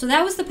a while. So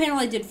that was the panel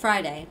I did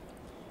Friday.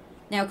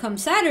 Now, come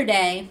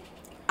Saturday,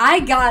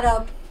 I got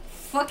up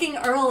fucking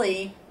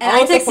early, and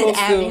I texted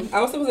Abby.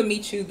 I was supposed to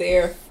meet you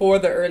there for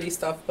the early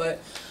stuff,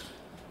 but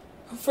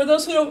for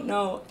those who don't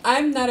know,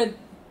 I'm not a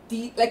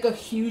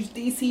huge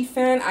DC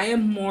fan. I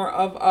am more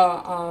of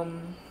a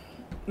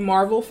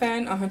Marvel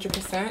fan,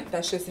 100%.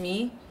 That's just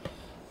me.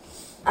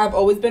 I've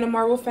always been a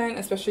Marvel fan,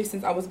 especially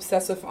since I was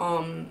obsessed with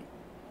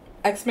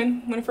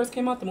X-Men when it first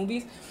came out, the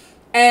movies.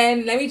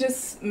 And let me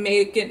just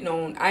make it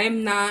known, I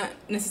am not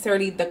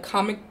necessarily the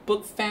comic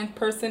book fan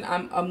person.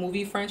 I'm a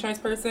movie franchise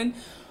person.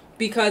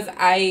 Because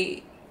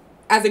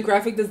as a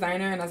graphic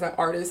designer and as an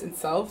artist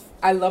itself,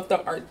 I love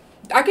the art.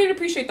 I can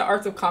appreciate the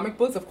arts of comic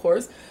books, of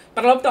course,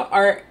 but I love the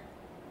art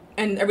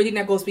and everything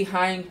that goes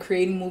behind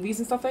creating movies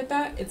and stuff like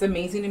that. It's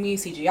amazing to me.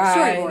 CGI.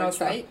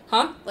 Storyboards, right?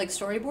 Huh? Like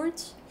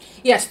storyboards?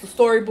 Yes, the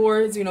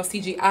storyboards,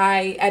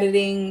 CGI,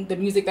 editing, the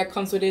music that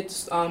comes with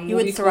it. You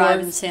would thrive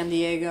in San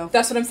Diego.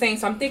 That's what I'm saying.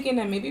 So I'm thinking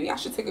that maybe I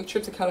should take a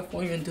trip to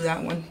California and do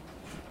that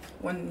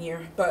one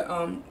year. But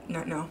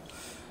not now.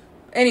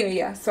 Anyway,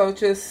 yeah. So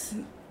just...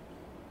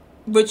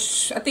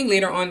 Which I think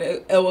later on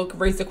it will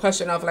raise the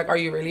question of are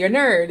you really a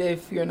nerd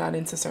if you're not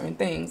into certain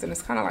things? And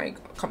it's kind of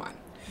like, come on,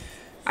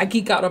 I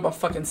geek out about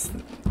fucking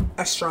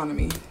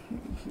astronomy.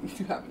 If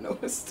you haven't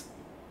noticed.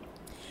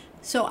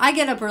 So I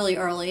get up really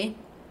early.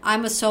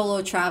 I'm a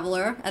solo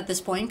traveler at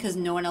this point because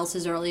no one else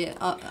is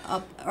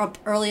up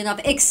early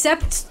enough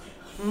except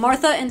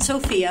Martha and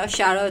Sophia.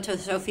 Shout out to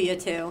Sophia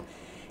too.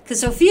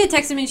 Because Sophia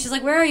texted me and she's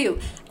like, where are you?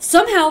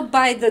 Somehow,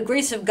 by the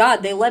grace of God,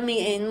 they let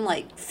me in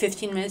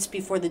 15 minutes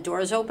before the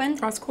doors opened.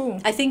 That's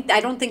cool. I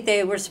don't think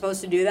they were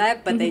supposed to do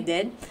that, but they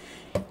did.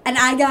 And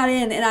I got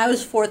in, and I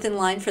was fourth in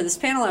line for this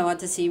panel I went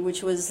to see,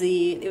 which was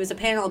it was a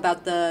panel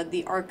about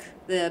the arc,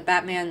 the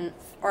Batman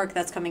arc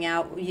that's coming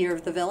out, Year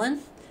of the Villain,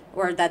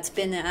 or that's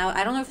been out.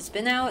 I don't know if it's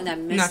been out, and I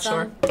missed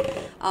some.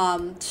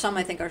 Not sure. Some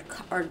I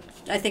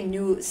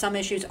think some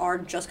issues are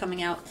just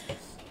coming out.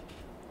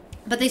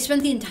 But they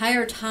spent the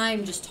entire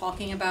time just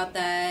talking about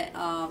that,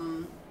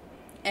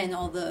 and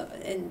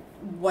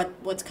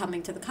what's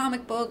coming to the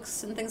comic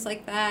books and things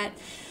like that.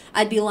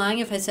 I'd be lying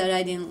if I said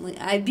I didn't.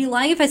 I'd be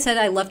lying if I said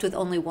I left with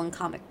only one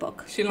comic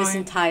book this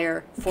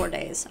entire 4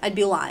 days. I'd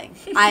be lying.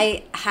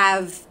 I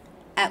have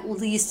at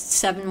least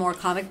 7 more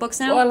comic books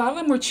now. Well, a lot of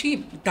them were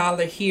cheap.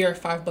 $1 here,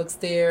 $5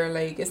 there.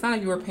 It's not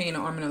like you were paying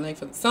an arm and a leg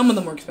for them. Some of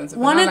them were expensive.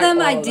 One of them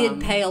I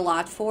did pay a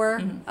lot for.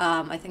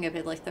 Mm-hmm. I think I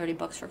paid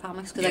 $30 for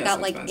comics because I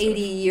got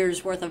 80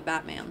 years worth of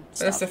Batman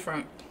stuff. That's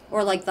different.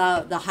 Or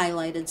the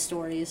highlighted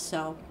stories.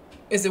 So.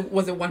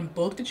 Was it one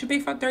book that you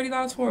paid for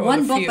 $30 for? Or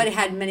one book, but it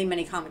had many,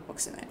 many comic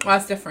books in it. Well,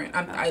 that's different.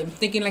 I'm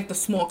thinking the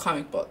small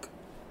comic book.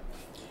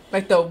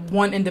 The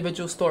one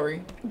individual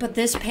story. But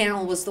this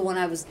panel was the one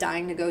I was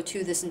dying to go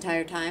to this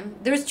entire time.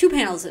 There was 2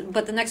 panels,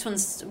 but the next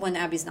one's when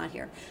Abby's not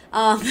here.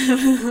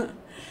 I'm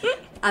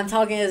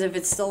talking as if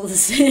it's still the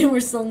same. We're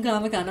still in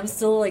Comic-Con. I'm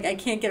still I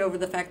can't get over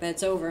the fact that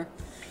it's over.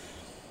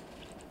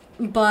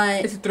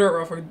 But it's a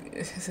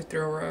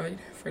thrill ride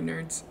for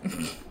nerds.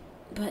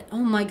 But oh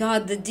my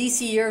God, the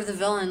DC Year of the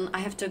Villain! I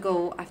have to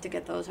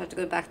get those. I have to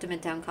go back to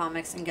Midtown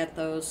Comics and get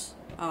those.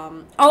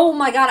 Oh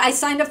my God, I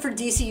signed up for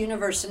DC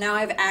Universe, so now I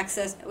have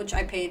access, which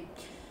I paid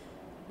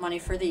money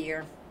for the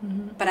year.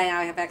 But I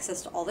now have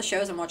access to all the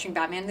shows. I'm watching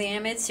Batman the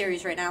Animated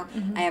Series right now.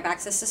 I have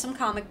access to some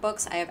comic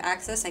books. I have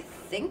access, I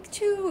think,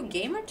 to a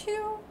game or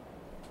two.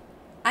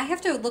 I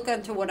have to look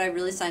into what I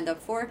really signed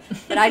up for.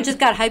 But I just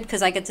got hyped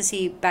because I get to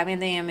see Batman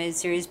the Animated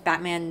Series,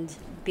 Batman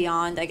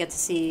Beyond. I get to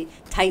see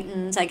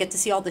Titans. I get to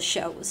see all the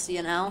shows,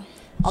 you know?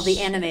 All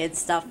the animated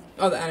stuff.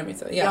 Oh, the animated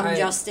stuff. Yeah, Young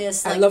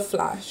Justice. I love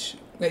Flash.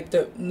 Like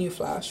the new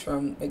Flash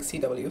from like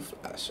CW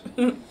Flash.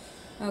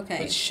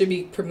 Okay. Which should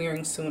be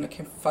premiering soon. I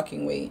can't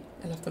fucking wait.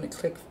 I left on a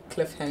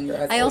cliffhanger.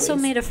 As I also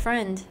always. made a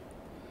friend.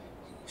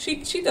 She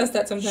does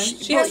that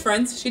sometimes. She has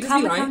friends. She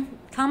doesn't lie.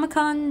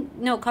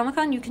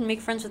 Comic-Con, you can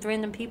make friends with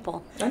random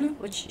people. I know.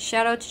 Which,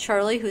 shout out to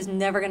Charlie, who's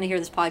never going to hear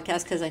this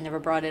podcast because I never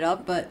brought it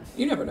up, but...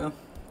 You never know.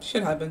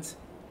 Shit happens.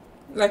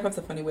 Life has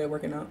a funny way of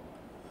working out.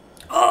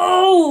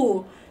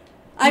 Oh!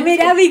 I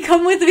made Abby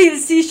come with me to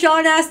see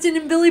Sean Astin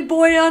and Billy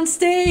Boyd on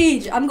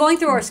stage. I'm going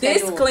through our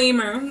schedule.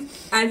 Disclaimer,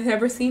 I've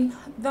never seen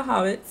The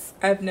Hobbits.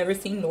 I've never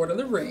seen Lord of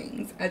the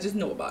Rings. I just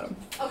know about them.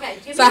 Okay.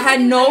 So I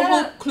had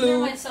no clue. Clear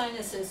my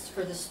sinuses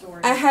for this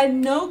story. I had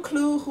no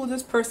clue who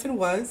this person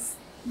was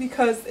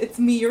because it's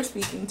me you're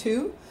speaking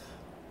to.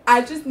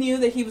 I just knew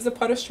that he was a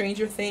part of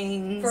Stranger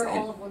Things. For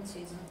all of one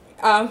season.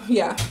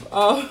 Yeah.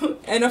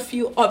 And a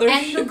few other...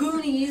 And The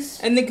Goonies.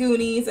 And The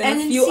Goonies. And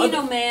a few Encino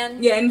other,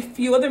 Man. Yeah, and a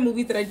few other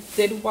movies that I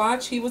did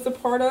watch he was a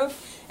part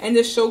of. And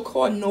the show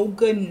called No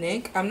Good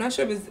Nick. I'm not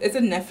sure if it's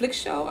a Netflix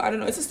show. I don't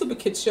know. It's a stupid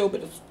kids show,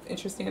 but it's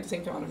interesting at the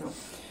same time. I don't know.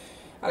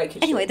 I like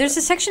kids Anyway, shows, there's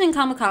a section in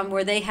Comic-Con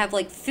where they have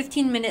like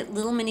 15-minute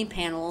little mini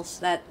panels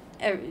that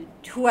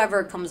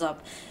whoever comes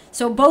up.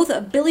 So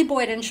both Billy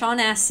Boyd and Sean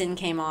Astin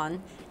came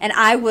on. And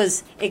I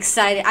was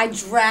excited. I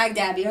dragged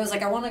Abby. I was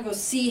like, I want to go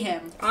see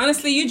him.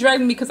 Honestly, you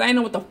dragged me because I didn't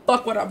know what the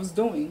fuck what I was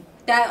doing.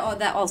 That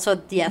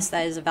also, yes,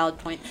 that is a valid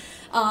point.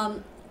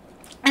 And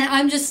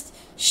I'm just,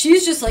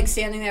 she's just like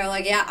standing there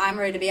like, yeah, I'm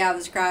ready to be out of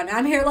this crowd. And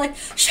I'm here like,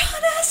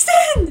 Sean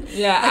Astin!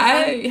 Yeah,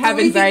 like, I have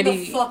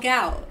anxiety. The fuck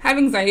out. I have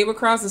anxiety with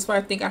crowds. That's why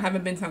I think I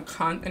haven't been to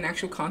an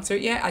actual concert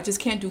yet. I just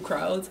can't do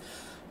crowds.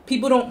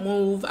 People don't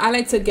move. I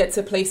like to get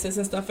to places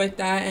and stuff like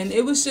that. And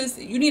it was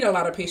just, you need a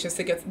lot of patience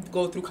to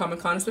go through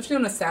Comic-Con, especially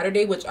on a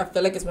Saturday, which I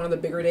feel like is one of the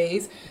bigger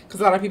days.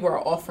 Because a lot of people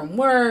are off from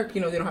work. You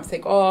know, they don't have to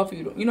take off.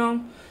 You know.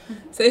 Mm-hmm.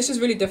 So it's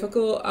just really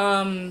difficult.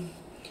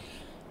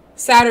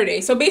 Saturday.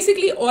 So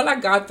basically all I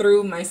got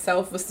through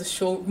myself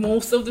was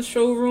most of the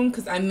showroom.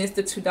 Because I missed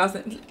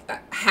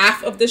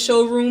half of the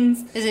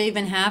showrooms. Is it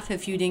even half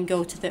if you didn't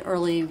go to the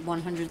early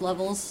 100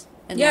 levels?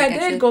 Yeah,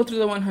 I did go through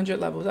the 100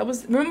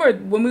 levels. Remember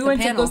when we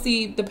went to go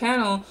see the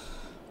panel,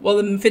 well,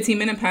 the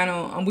 15-minute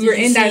panel, we were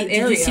in that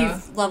area. Did you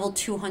see level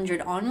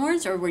 200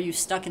 onwards, or were you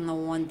stuck in the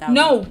 1,000?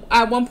 No,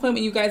 at one point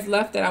when you guys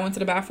left that I went to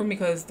the bathroom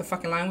because the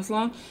fucking line was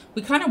long,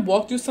 we kind of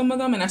walked through some of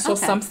them, and I saw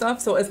some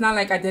stuff, so it's not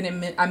like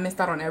I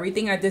missed out on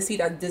everything. I did see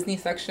that Disney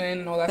section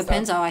and all that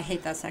stuff. Oh, I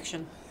hate that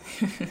section.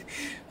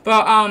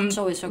 But it's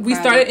always so we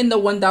started in the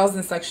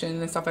 1000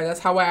 section and stuff like that. That's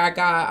how I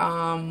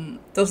got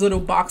those little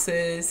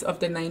boxes of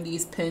the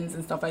 90s pins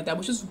and stuff like that,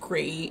 which is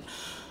great.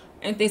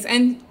 And things,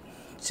 and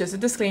just a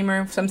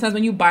disclaimer, sometimes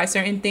when you buy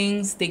certain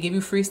things, they give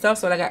you free stuff.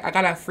 So I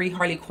got a free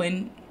Harley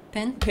Quinn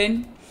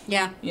pin.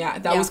 Yeah,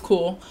 that was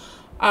cool.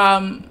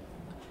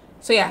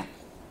 So yeah,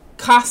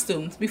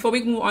 costumes. Before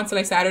we move on to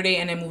like Saturday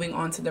and then moving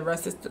on to the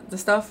rest of the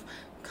stuff,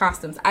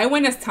 costumes. I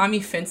went as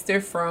Tommy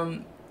Finster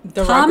from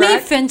Tommy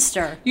Rugrats.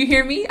 Finster. You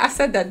hear me? I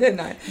said that,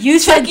 didn't I? You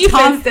Chucky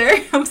said Finster.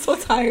 I'm so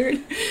tired.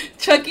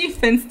 Chucky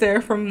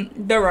Finster from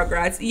the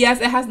Rugrats. Yes,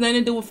 it has nothing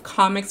to do with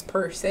comics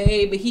per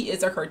se, but he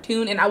is a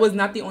cartoon, and I was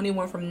not the only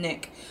one from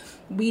Nick.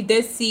 We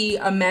did see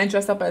a man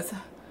dressed up as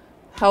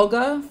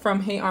Helga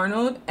from Hey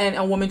Arnold and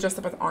a woman dressed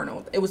up as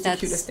Arnold. It was the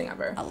cutest thing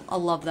ever. I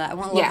love that. I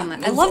want to love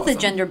that. I love the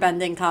gender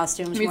bending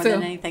costumes more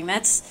than anything.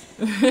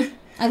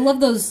 I love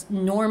those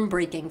norm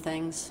breaking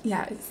things.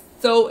 Yeah.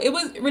 So it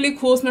was really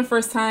cool. It's my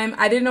first time.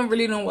 I didn't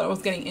really know what I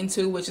was getting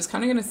into, which is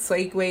kind of going to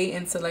segue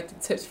into like the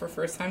tips for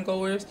first time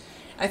goers.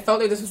 I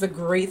felt like this was a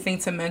great thing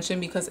to mention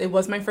because it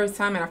was my first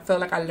time and I felt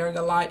like I learned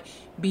a lot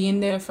being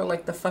there for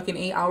like the fucking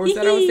 8 hours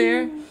that I was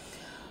there.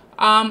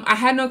 I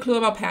had no clue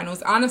about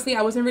panels. Honestly,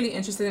 I wasn't really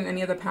interested in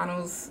any of the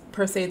panels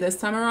per se this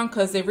time around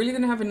because they really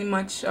didn't have any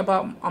much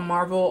about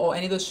Marvel or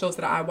any of those shows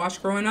that I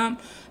watched growing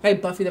up,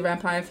 like Buffy the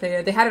Vampire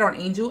Slayer. They had it on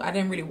Angel. I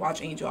didn't really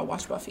watch Angel. I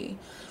watched Buffy.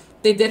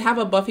 They did have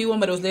a Buffy one,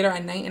 but it was later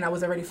at night, and I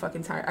was already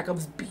fucking tired. Like, I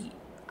was beat.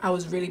 I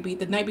was really beat.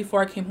 The night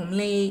before, I came home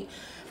late.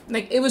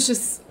 Like, it was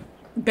just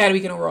bad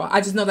weekend overall. I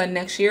just know that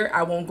next year,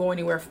 I won't go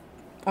anywhere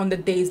on the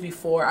days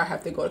before I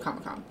have to go to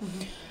Comic-Con.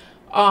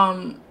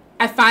 Mm-hmm.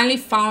 I finally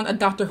found a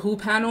Doctor Who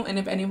panel, and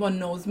if anyone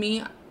knows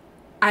me,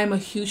 I'm a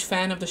huge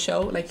fan of the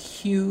show. Like,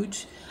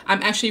 huge.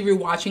 I'm actually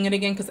rewatching it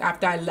again because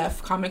after I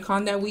left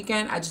Comic-Con that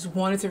weekend, I just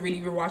wanted to really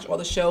rewatch all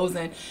the shows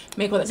and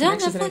make all the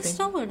connections and everything. Is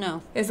it on Netflix still or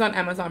no? It's on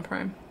Amazon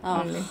Prime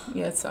only.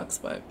 Yeah, it sucks,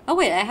 but... Oh,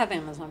 wait, I have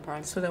Amazon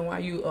Prime. So then why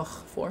are you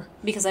for?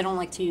 Because I don't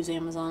like to use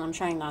Amazon. I'm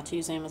trying not to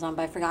use Amazon,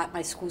 but I forgot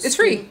my school... It's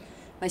free.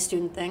 My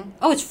student thing.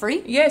 Oh, it's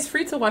free? Yeah, it's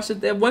free to watch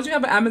it. Once you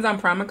have an Amazon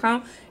Prime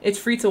account, it's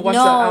free to watch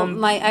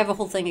I have a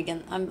whole thing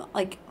again. I'm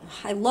like...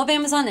 I love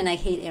Amazon and I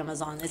hate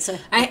Amazon.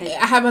 I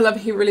have a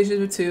love-hate relationship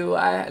with too.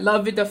 I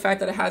love the fact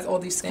that it has all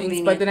these things,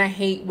 convenient. but then I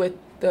hate what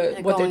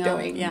they're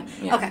doing. Yeah.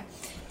 Okay.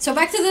 So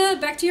back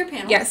to your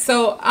panel. Yeah.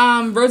 So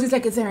Rosie's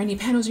like, "Is there any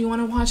panels you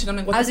want to watch?" And I'm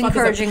like, "What the fuck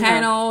is a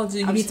panel? Do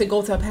you need to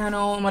go to a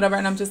panel and whatever?"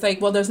 And I'm just like,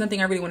 "Well, there's nothing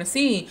I really want to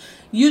see."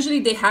 Usually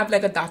they have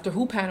like a Doctor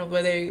Who panel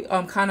where they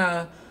kind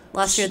of.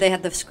 Last year they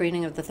had the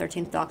screening of the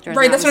 13th Doctor. And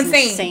right, that's what I'm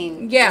insane.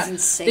 saying. Yeah,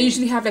 they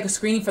usually have like a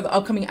screening for the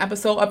upcoming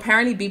episode.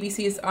 Apparently,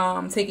 BBC is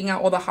taking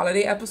out all the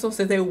holiday episodes,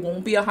 so there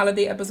won't be a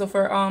holiday episode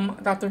for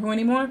Doctor Who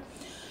anymore.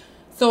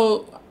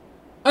 So,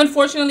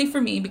 unfortunately for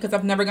me, because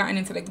I've never gotten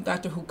into like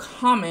Doctor Who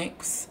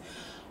comics,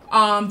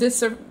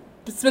 this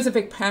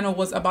specific panel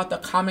was about the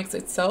comics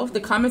itself.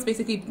 The comics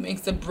basically makes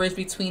the bridge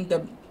between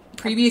the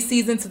previous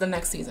season to the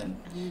next season.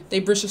 They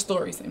bridge the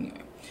stories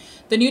anyway.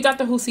 The new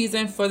Doctor Who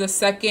season for the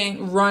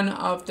second run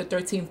of the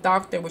 13th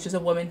Doctor, which is a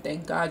woman,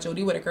 thank God,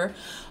 Jodie Whittaker,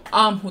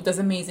 who does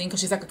amazing because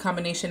she's like a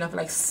combination of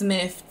like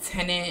Smith,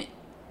 Tennant,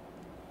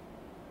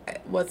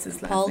 what's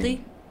his last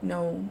name?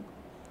 No.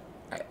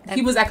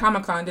 He was at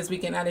Comic-Con this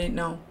weekend. I didn't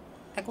know.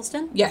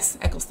 Eccleston? Yes,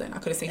 Eccleston. I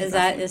could have said his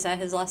last name. Is that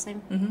his last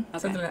name? Mm-hmm. Okay.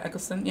 Something like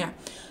Eccleston, yeah.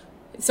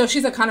 So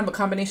she's a kind of a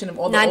combination of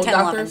all the old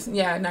Doctors. 11.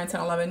 Yeah, 9,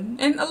 10, 11.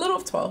 And a little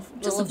of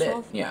 12. Just a bit.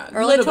 12? Yeah.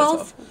 Early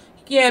 12?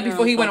 Yeah,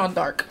 before he went on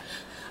dark.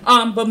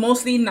 But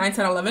mostly 9,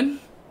 10, 11.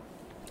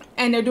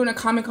 And they're doing a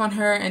comic on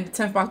her, and the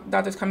 10th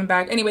Doctor's coming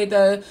back. Anyway,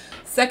 the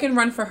second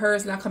run for her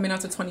is not coming out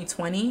to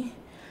 2020.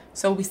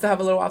 So we still have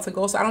a little while to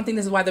go. So I don't think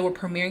this is why they were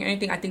premiering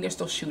anything. I think they're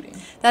still shooting.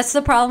 That's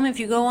the problem. If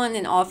you go on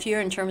an off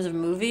year in terms of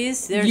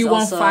movies, you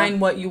won't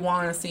find what you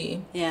want to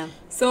see. Yeah.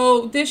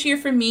 So this year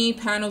for me,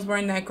 panels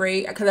weren't that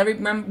great. Because I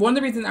remember one of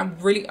the reasons I've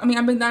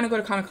been down to go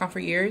to Comic-Con for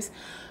years.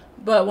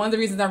 But one of the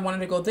reasons I wanted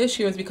to go this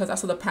year is because I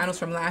saw the panels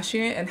from last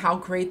year and how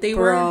great they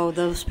were. Bro,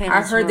 those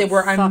panels I heard they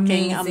were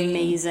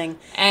amazing.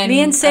 And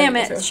me and Sam,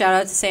 shout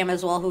out to Sam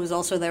as well, who was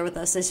also there with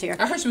us this year.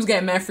 I heard she was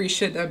getting mad free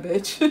shit, that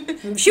bitch.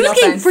 She was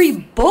getting free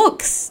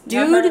books,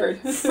 dude.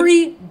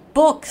 Free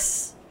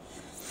books.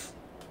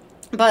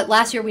 But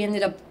last year we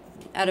ended up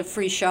at a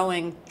free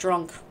showing,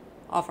 drunk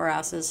off our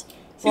asses.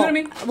 See what I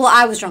mean? Well,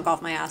 I was drunk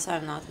off my ass.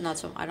 I'm not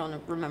so. I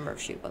don't remember if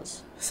she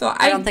was. So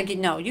I don't think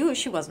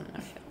she wasn't.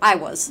 I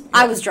was.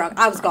 I was drunk.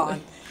 I was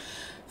gone.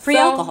 Free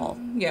alcohol.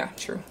 Yeah,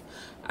 true.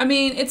 I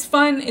mean, it's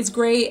fun. It's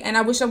great, and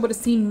I wish I would have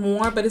seen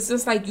more. But it's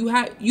just like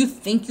you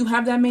think you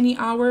have that many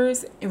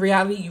hours. In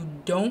reality, you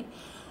don't.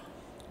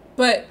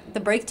 But the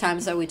break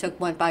times that we took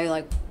went by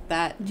like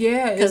that.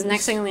 Yeah. Because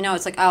next thing we know,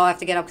 it's like, oh, I have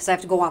to get up because I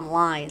have to go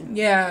online.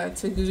 Yeah,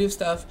 to do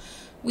stuff.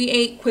 We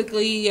ate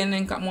quickly and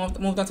then got moved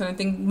on to the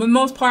thing. For the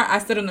most part, I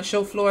stood on the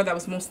show floor. That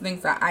was most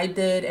things that I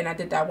did. And I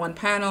did that one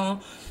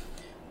panel.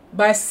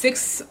 By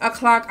 6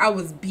 o'clock, I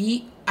was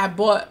beat. I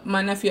bought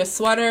my nephew a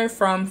sweater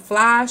from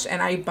Flash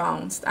and I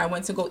bounced. I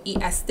went to go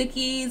eat at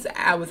Sticky's.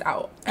 I was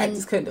out. I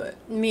just couldn't do it.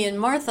 Me and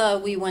Martha,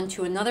 we went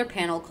to another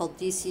panel called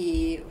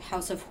DC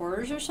House of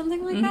Horrors or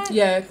something like that.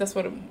 Yeah, that's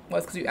what it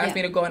was. Because you asked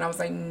me to go and I was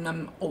like,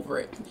 I'm over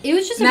it. It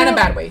was just not in a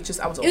bad way.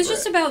 Just I was over it. It was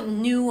just about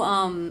new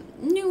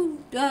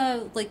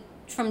like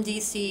from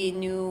DC,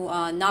 new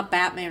not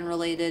Batman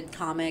related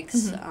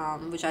comics,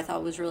 which I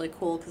thought was really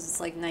cool because it's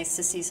like nice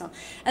to see some.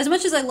 As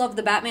much as I love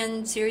the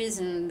Batman series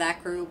and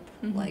that group,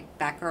 like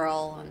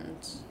Batgirl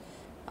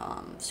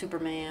and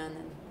Superman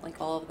and like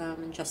all of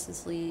them and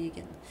Justice League,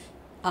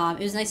 and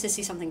it was nice to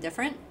see something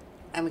different,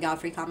 and we got a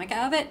free comic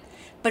out of it.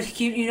 But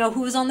you know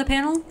who was on the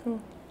panel?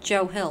 Cool.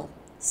 Joe Hill,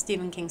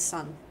 Stephen King's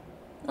son.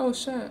 Oh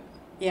shit.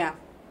 Yeah.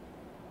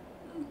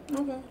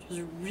 Okay. It was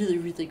really,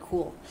 really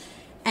cool,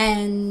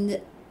 and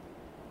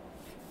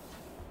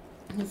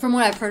from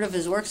what I've heard of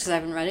his works, because I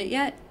haven't read it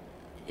yet,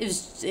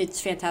 it's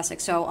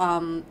fantastic. So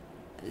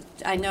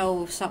I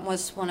know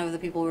was one of the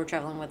people we were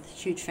traveling with,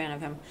 huge fan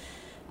of him.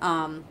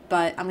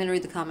 But I'm gonna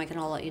read the comic and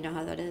I'll let you know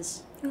how that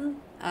is.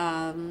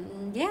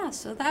 Yeah,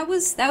 so that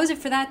was it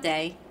for that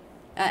day.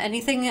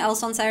 Anything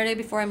else on Saturday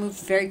before I move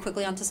very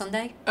quickly onto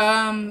Sunday?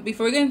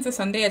 Before we get into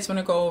Sunday, I just want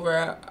to go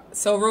over.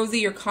 So Rosie,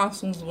 your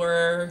costumes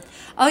were.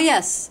 Oh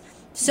yes.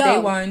 So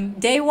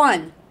Day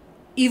one,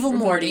 Evil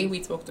Morty.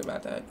 We talked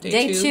about that.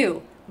 Day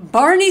two.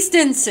 Barney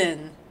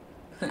Stinson.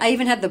 I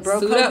even had the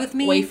bro code with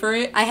me. Wait for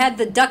it. I had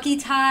the ducky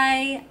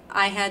tie.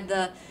 I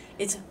had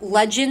it's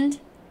Legend.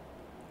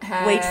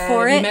 Wait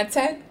for it. You met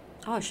Ted?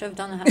 Oh, I should have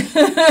done that.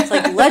 It's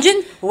like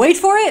Legend. Wait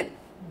for it.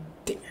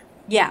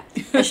 Yeah,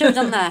 I should have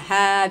done that.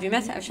 Have you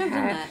met Ted? I should have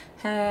done that.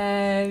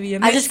 Have you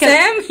met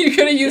Sam? You're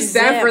gonna use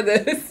Sam for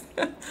this.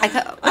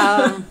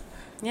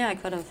 Yeah, I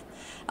could have.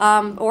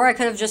 Or I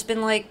could have just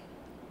been like,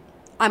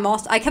 I'm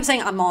awesome. I kept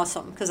saying I'm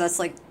awesome because that's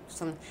like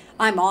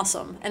I'm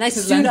awesome, and I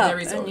stood up.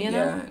 And,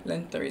 yeah,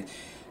 Lentary.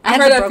 I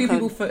heard that a few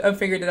people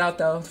figured it out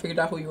though. Figured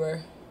out who you were.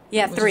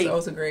 Yeah, which 3. is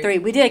also great. 3.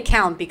 We did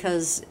count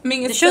because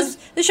the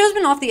show's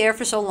been off the air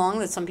for so long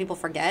that some people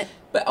forget.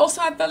 But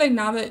also, I feel like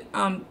now that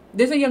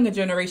there's a younger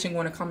generation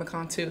going to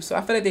Comic-Con too, so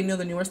I feel like they know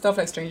the newer stuff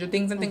like Stranger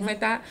Things and things like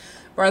that,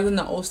 rather than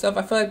the old stuff.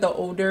 I feel like the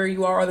older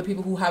you are, or the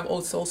people who have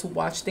old souls who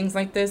watch things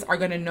like this are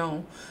gonna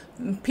know.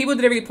 People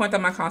didn't really point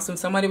out my costume.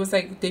 Somebody was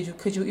like,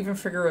 could you even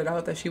figure it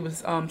out that she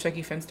was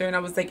Chucky Finster? And I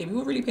was like, if you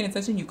were really paying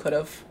attention, you could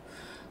have.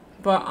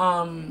 But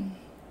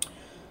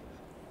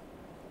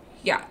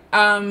yeah.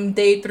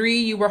 Day 3,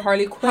 you were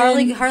Harley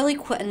Quinn. Harley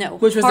Quinn. No,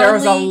 which was there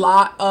was a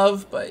lot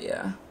of, but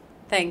yeah.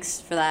 Thanks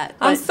for that.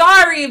 I'm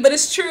sorry, but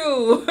it's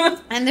true.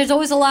 And there's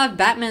always a lot of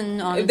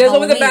Batman on. There's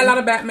Halloween. always a lot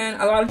of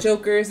Batman, a lot of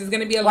Jokers. There's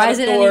gonna be a lot of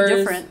Thors. Why is it any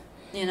different?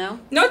 You know?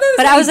 No, it doesn't.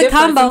 But I was a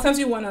combo. Sometimes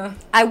you wanna.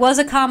 I was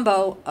a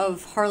combo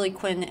of Harley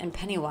Quinn and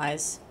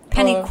Pennywise.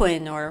 Penny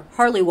Quinn, or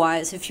Harley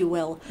Wise, if you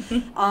will.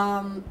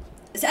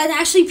 And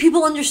actually,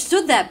 people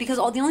understood that because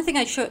the only thing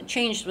I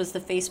changed was the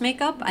face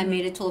makeup. I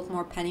made it to look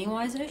more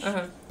Pennywise-ish.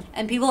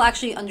 And people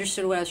actually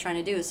understood what I was trying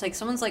to do. It's like,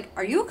 someone's like,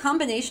 are you a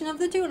combination of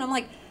the two? And I'm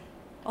like,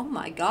 oh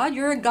my god,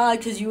 you're a god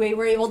because you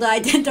were able to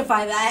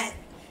identify that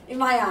in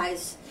my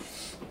eyes.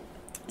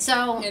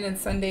 So... And then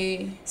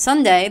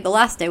Sunday, the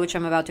last day, which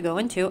I'm about to go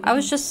into, I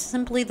was just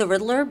simply the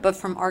Riddler, but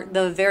from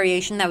the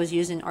variation that was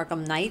used in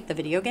Arkham Knight, the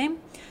video game.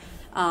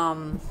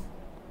 I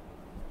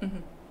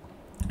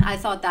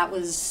thought that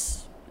was...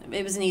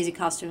 It was an easy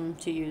costume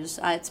to use.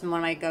 It's one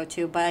of my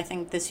go-to, but I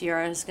think this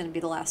year is going to be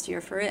the last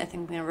year for it. I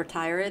think I'm going to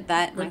retire it.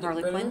 That, my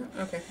Harley Quinn.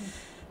 Okay.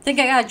 I think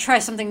I got to try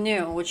something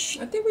new, which...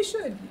 I think we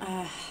should.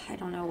 I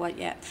don't know what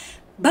yet.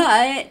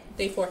 But...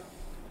 Day 4.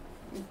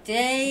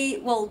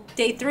 Day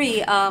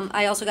 3,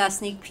 I also got a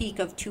sneak peek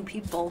of 2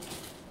 people.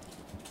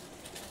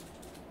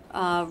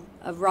 Of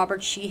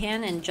Robert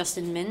Sheehan and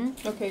Justin Min.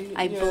 Okay.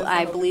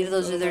 I believe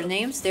those are their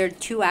names. They're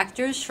 2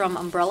 actors from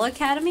Umbrella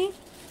Academy.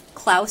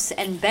 Klaus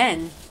and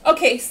Ben.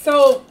 Okay,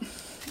 so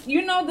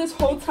this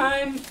whole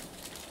time,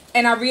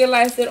 and I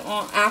realized it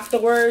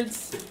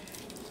afterwards.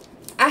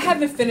 I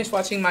haven't finished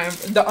watching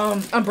the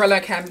Umbrella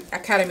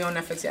Academy on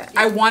Netflix yet.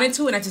 Yeah. I wanted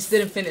to, and I just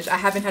didn't finish. I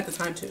haven't had the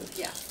time to.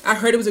 Yeah. I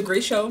heard it was a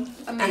great show.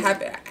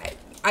 Amazing.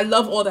 I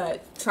love all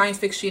that science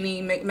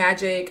fiction-y,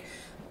 magic,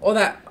 all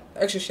that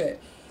extra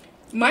shit.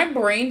 My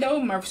brain,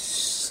 though, my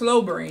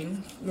slow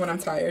brain, when I'm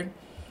tired,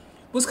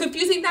 was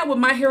confusing that with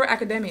My Hero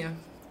Academia.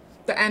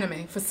 The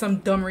anime, for some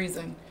dumb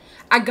reason.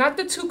 I got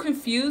the 2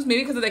 confused,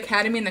 maybe because of the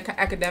Academy and the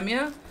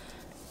Academia.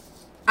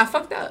 I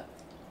fucked up.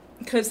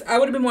 Because I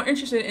would have been more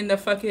interested in the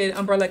fucking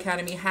Umbrella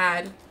Academy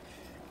had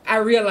I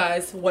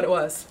realized what it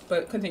was.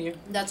 But continue.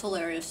 That's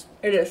hilarious.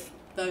 It is.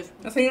 That's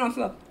how you know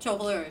slow. So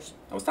hilarious.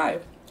 I was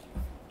tired.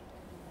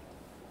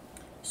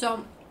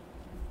 So...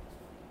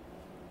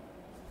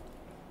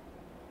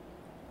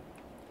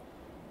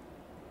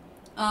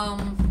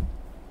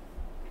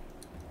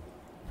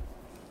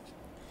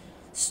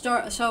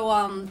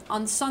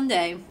 on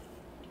Sunday,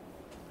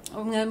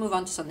 I'm going to move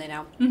on to Sunday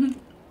now.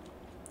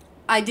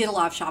 I did a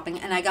lot of shopping,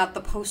 and I got the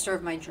poster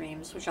of my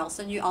dreams, which I'll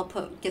send you. I'll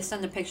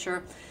send a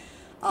picture.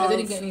 I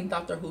didn't get any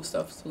Doctor Who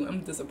stuff, so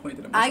I'm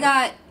disappointed in myself. I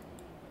got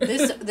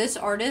this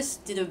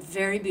artist did a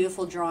very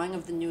beautiful drawing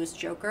of the newest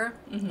Joker,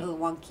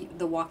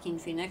 the Joaquin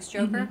Phoenix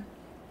Joker.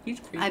 He's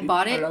creepy. I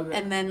bought it,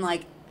 and then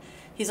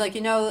he's like,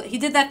 he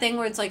did that thing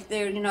where it's like,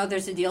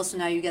 there's a deal, so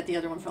now you get the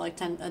other one for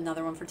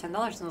another one for $10. And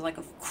I was like,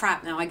 oh,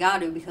 crap, now I got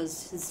to,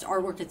 because his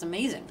artwork is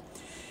amazing.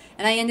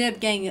 And I ended up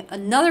getting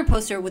another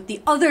poster with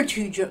the other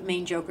 2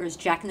 main Jokers,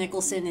 Jack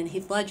Nicholson and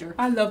Heath Ledger.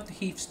 I love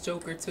Heath's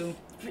Joker, too.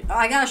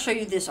 I gotta show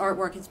you this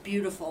artwork. It's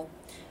beautiful.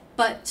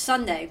 But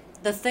Sunday,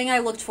 the thing I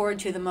looked forward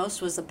to the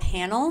most was a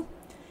panel.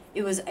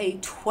 It was a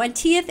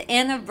 20th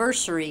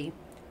anniversary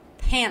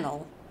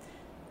panel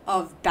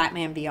of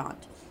Batman Beyond.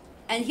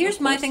 And here's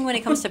my thing when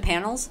it comes to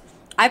panels.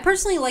 I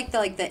personally like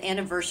the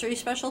anniversary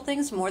special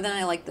things more than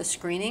I like the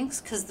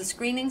screenings, because the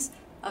screenings,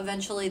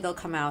 eventually they'll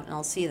come out and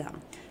I'll see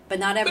them. But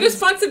not every... But it's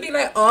fun to be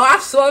like, oh, I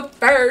saw it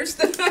first.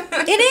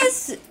 It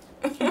is.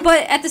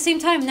 But at the same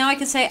time, now I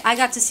can say I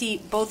got to see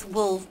both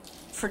Will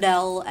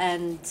Friedle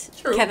and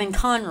Kevin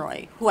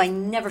Conroy, who I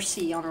never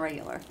see on a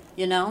regular,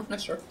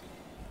 That's true.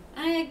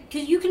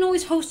 Because you can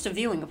always host a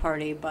viewing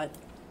party, but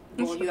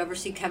will you ever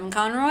see Kevin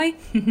Conroy?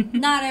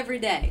 Not every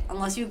day,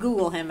 unless you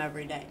Google him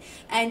every day.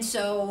 And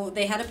so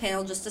they had a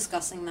panel just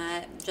discussing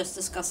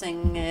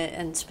it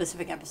and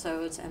specific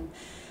episodes, and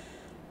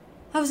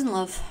I was in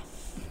love.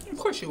 Of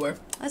course you were.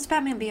 That's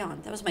Batman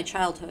Beyond. That was my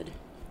childhood.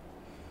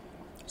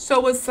 So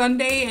was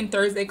Sunday and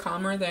Thursday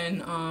calmer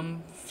than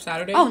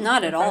Saturday? Oh,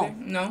 not at all.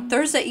 No?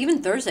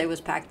 Even Thursday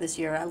was packed this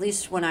year. At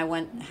least when I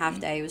went half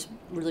day, it was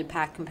really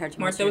packed compared to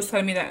Martha was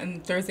telling me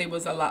that Thursday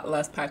was a lot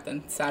less packed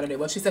than Saturday.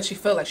 Well, she said she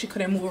felt like she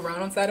couldn't move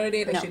around on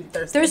Saturday. Like she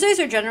Thursday. Thursdays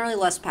are generally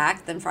less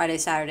packed than Friday,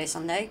 Saturday,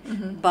 Sunday.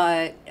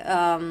 But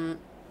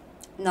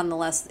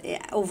nonetheless,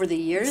 over the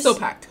years, still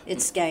packed.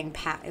 It's getting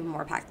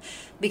more packed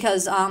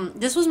because we'll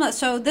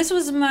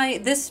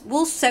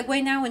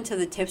segue now into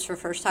the tips for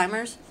first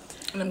timers.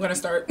 And I'm going to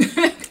start.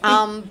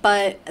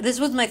 But this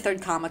was my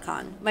third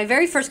Comic-Con. My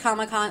very first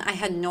Comic-Con, I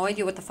had no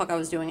idea what the fuck I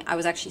was doing. I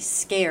was actually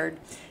scared.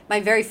 My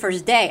very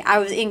first day, I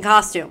was in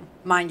costume,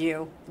 mind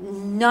you.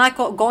 Not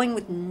going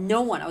with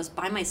no one. I was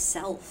by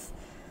myself.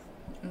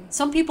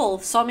 Some people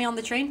saw me on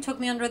the train, took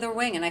me under their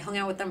wing, and I hung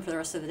out with them for the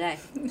rest of the day.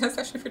 That's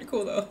actually pretty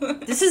cool, though.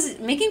 This is...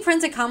 Making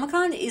friends at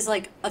Comic-Con is,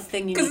 like, a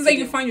thing you need to do. Because it's like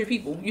you find your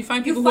people. You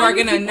find people who are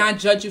going to not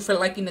judge you for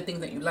liking the things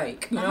that you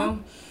like, you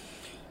know?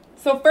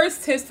 So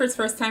first tips for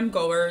first-time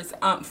goers.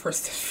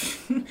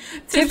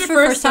 Tips for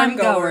first-time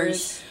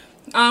goers.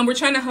 We're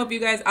trying to help you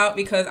guys out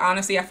because,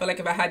 honestly, I feel like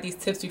if I had these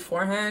tips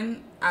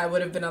beforehand, I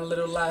would have been a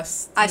little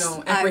less,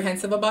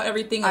 apprehensive about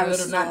everything. A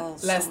little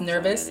less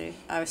nervous.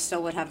 I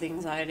still would have the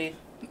anxiety.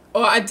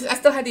 Oh, I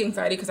still had the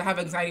anxiety because I have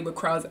anxiety with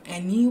crowds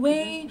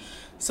anyway.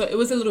 So it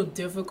was a little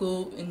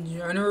difficult in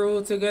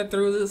general to get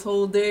through this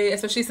whole day,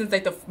 especially since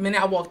like the minute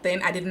I walked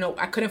in, I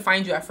couldn't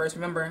find you at first.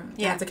 Remember,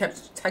 I had to keep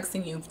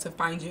texting you to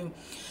find you.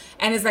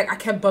 And it's like I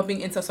kept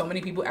bumping into so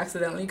many people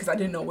accidentally because I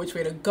didn't know which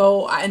way to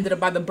go. I ended up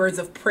by the birds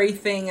of prey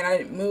thing and I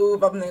didn't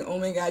move. I'm like, oh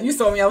my God. You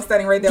saw me. I was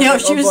standing right there. Yeah,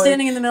 she was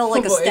standing in the middle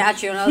like a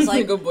statue. And I was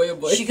like, oh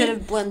boy. She could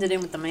have blended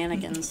in with the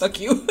mannequins. Fuck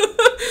you.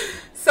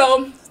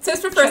 So, tips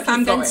for first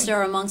time going.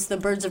 Fenster amongst the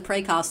birds of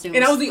prey costumes.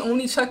 And I was the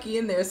only Chucky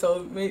in there.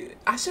 So,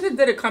 I should have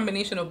did a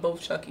combination of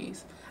both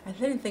Chuckies. I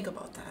didn't think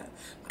about that.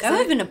 That would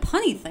have been a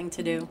punny thing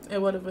to do.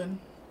 It would have been.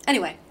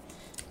 Anyway.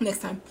 Next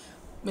time.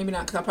 Maybe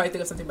not, because I'll probably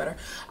think of something better.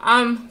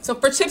 So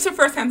for tips for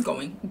first time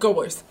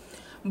goers,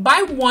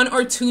 by 1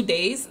 or 2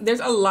 days,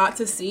 there's a lot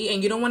to see,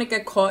 and you don't want to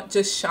get caught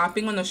just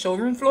shopping on the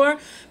showroom floor.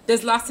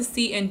 There's lots to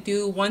see and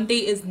do. 1 day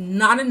is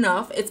not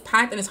enough. It's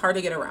packed and it's hard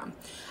to get around.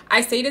 I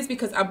say this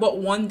because I bought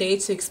 1 day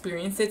to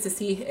experience it, to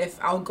see if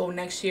I'll go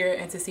next year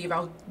and to see if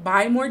I'll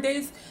buy more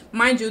days.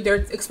 Mind you, they're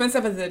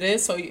expensive as it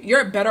is, so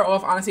you're better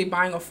off honestly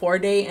buying a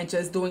 4-day and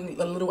just doing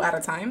a little at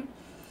a time.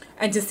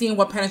 And just seeing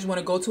what panels you want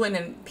to go to and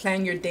then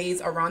plan your days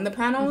around the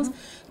panels.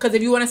 Because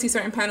if you want to see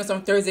certain panels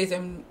on Thursday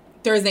and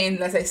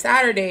let's say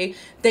Saturday,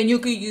 then you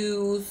could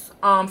use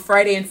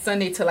Friday and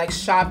Sunday to like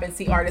shop and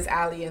see Artist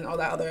Alley and all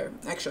that other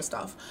extra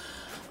stuff.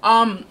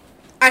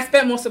 I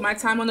spent most of my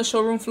time on the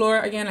showroom floor.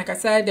 Again, like I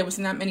said, there was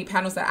not many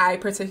panels that I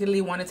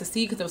particularly wanted to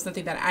see because it was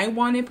something that I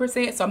wanted per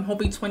se. So I'm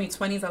hoping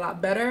 2020 is a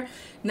lot better.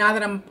 Now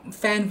that I'm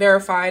fan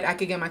verified, I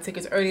could get my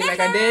tickets early like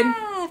I did.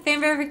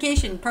 Fan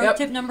verification. Pro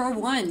tip number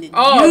 1.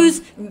 Use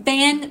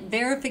fan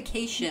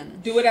verification.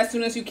 Do it as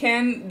soon as you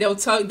can.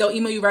 They'll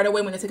email you right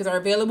away when the tickets are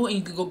available and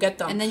you can go get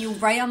them. And then you're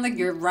right on the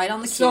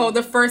queue. So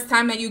the first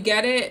time that you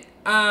get it,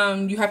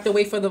 you have to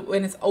wait for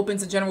when it's open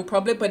to general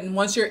public. But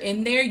once you're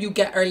in there, you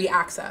get early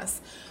access.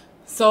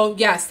 So,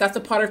 yes, that's a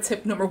part of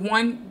tip number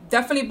 1.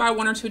 Definitely buy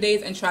 1 or 2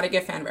 days and try to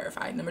get fan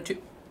verified.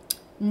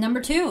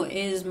 Number 2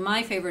 is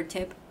my favorite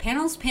tip.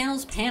 Panels.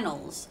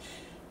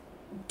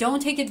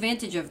 Don't take them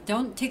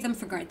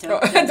for granted.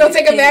 Don't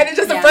take advantage.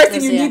 That's the first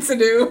thing you need to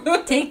do.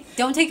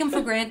 Don't take them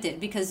for granted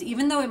because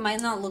even though it might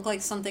not look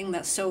like something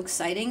that's so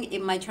exciting,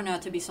 it might turn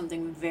out to be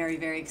something very,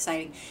 very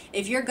exciting.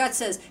 If your gut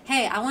says,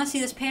 "Hey, I want to see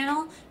this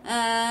panel,"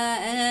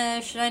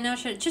 should I know?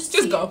 Just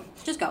go.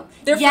 Just go.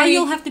 Free.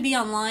 You'll have to be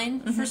online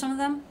for some of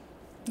them.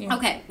 Yeah.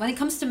 Okay, when it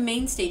comes to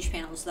main stage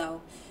panels,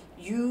 though,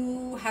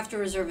 you have to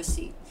reserve a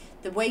seat.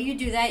 The way you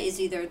do that is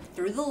either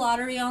through the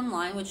lottery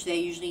online, which they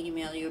usually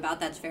email you about.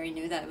 That's very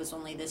new. That was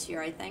only this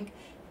year, I think.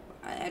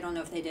 I don't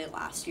know if they did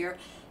last year.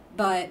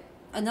 But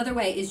another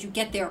way is you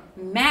get there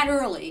mad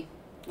early,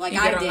 like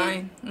I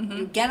did.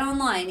 You get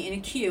online in a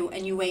queue,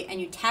 and you wait, and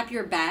you tap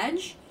your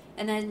badge,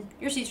 and then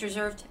your seat's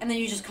reserved, and then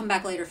you just come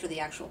back later for the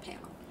actual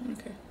panel.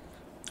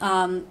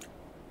 Okay.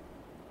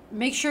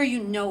 Make sure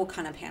you know what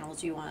kind of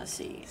panels you want to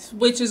see.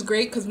 Which is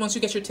great because once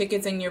you get your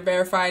tickets and you're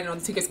verified and all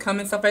the tickets come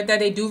and stuff like that,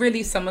 they do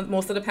release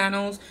most of the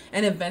panels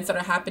and events that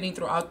are happening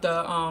throughout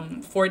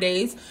the 4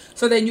 days.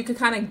 So then you can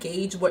kind of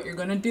gauge what you're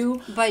going to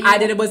do. But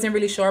wasn't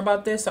really sure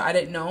about this, so I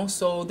didn't know.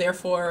 So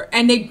therefore,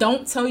 and they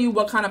don't tell you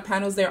what kind of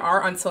panels there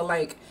are until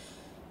like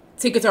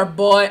tickets are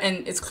bought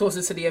and it's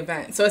closer to the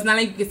event. So it's not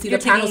like you can see the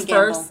panels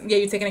first. Yeah,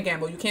 you're taking a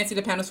gamble. You can't see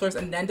the panels first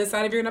and then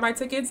decide if you're going to buy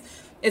tickets.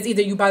 It's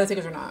either you buy the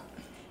tickets or not.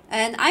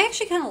 And I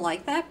actually kind of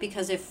like that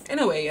because in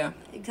a way, yeah.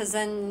 Because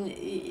then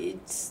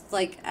it's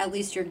like at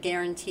least you're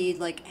guaranteed,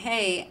 like,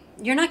 hey,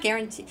 you're not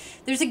guaranteed.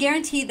 There's a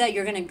guarantee that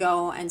you're going to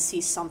go and see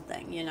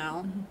something, you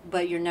know,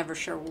 but you're never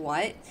sure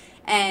what.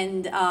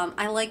 And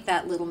I like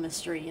that little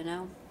mystery, you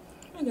know.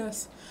 I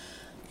guess.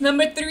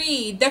 Number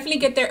 3, definitely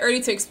get there early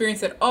to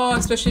experience it all,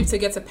 especially to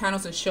get to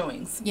panels and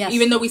showings. Yes.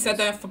 Even though we said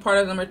that for part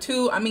of number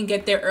 2, I mean,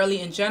 get there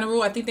early in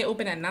general. I think they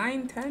open at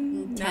 9,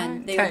 10?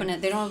 10. They open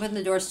it. They don't open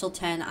the doors till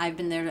 10. I've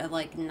been there at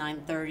like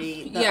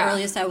 9:30. The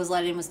earliest I was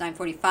let in was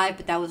 9:45,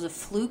 but that was a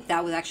fluke.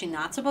 That was actually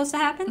not supposed to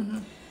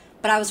happen.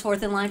 But I was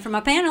 4th in line for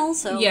my panel,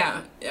 so...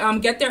 Yeah.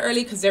 Get there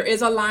early because there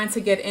is a line to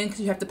get in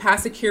because you have to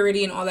pass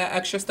security and all that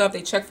extra stuff.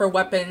 They check for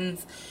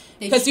weapons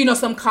Because,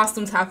 some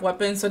costumes have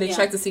weapons, so they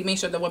check to make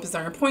sure the weapons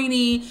aren't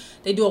pointy.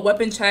 They do a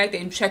weapon check.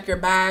 They check your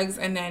bags,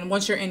 and then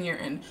once you're in, you're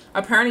in.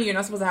 Apparently, you're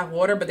not supposed to have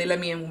water, but they let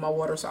me in with my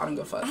water, so I don't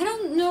give a fuck. I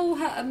don't know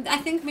how... I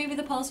think maybe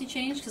the policy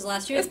changed, because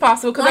last year... It's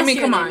possible, because,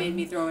 come on. They made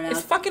me throw it out.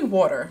 It's fucking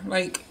water.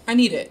 Like, I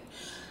need it.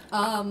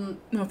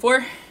 Number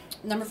 4?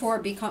 Number 4,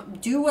 be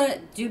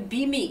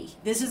me.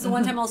 This is the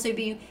one time I'll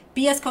say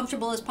be as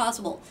comfortable as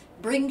possible.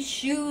 Bring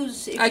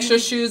shoes. Extra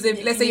shoes.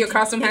 If let's say your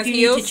costume has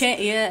heels.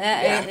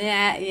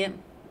 Yeah.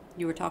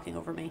 You were talking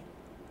over me.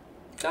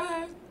 Go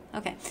ahead.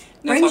 Okay.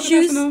 No, bring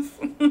shoes.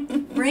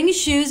 Bring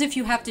shoes if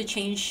you have to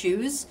change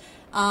shoes.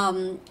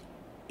 Some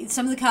of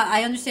the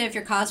I understand if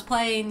your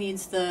cosplay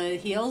needs the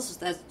heels.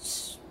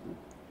 That's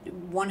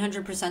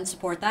 100%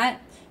 support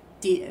that.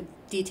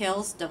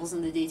 Details, devil's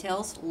in the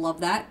details.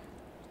 Love that.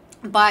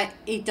 But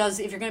it does.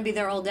 If you're going to be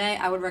there all day,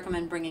 I would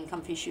recommend bringing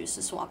comfy shoes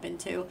to swap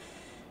into,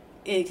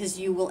 because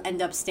you will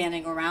end up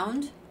standing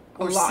around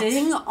or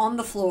sitting on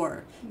the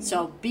floor.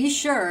 So be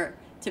sure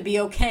to be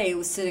okay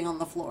with sitting on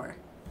the floor.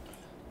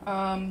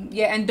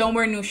 And don't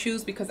wear new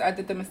shoes, because I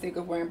did the mistake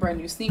of wearing brand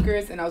new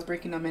sneakers and I was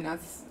breaking them in.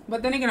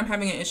 But then again, I'm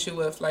having an issue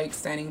with like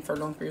standing for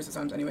long periods of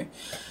time anyway.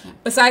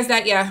 Besides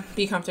that,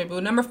 be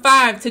comfortable. Number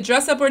 5, to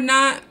dress up or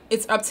not,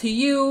 it's up to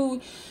you.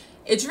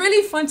 It's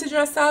really fun to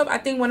dress up. I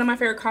think one of my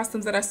favorite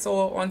costumes that I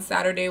saw on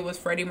Saturday was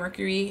Freddie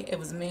Mercury. It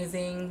was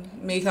amazing.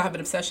 Made me have an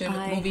obsession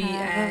with the movie.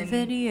 A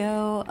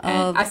video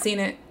and I seen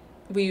it.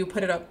 Will you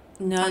put it up?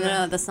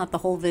 No, that's not the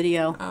whole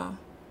video. Oh.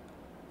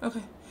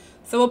 Okay.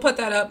 So we'll put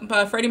that up.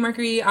 But Freddie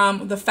Mercury,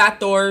 the Fat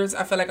Thors.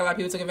 I feel like a lot of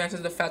people took advantage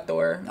of the Fat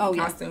Thor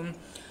costume.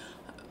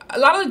 Yeah. A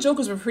lot of the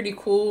Jokers were pretty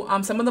cool.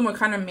 Some of them were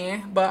kind of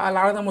meh, but a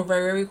lot of them were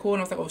very, very cool.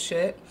 And I was like, oh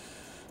shit.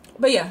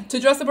 But yeah, to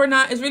dress up or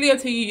not, it's really up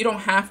to you. You don't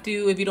have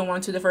to if you don't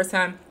want to the first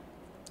time.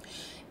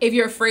 If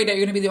you're afraid that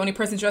you're going to be the only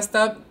person dressed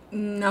up,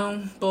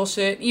 no,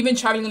 bullshit. Even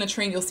traveling on a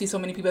train, you'll see so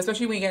many people,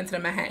 especially when you get into the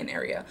Manhattan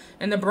area.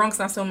 In the Bronx,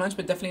 not so much,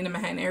 but definitely in the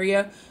Manhattan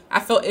area. I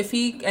felt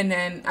iffy, and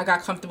then I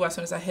got comfortable as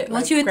soon as I hit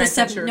once you hit the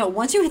 7 train,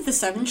 once you hit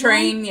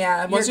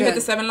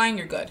the 7 line,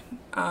 you're good.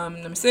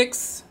 Number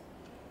 6.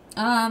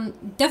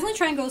 Definitely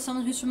try and go with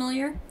someone who's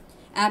familiar.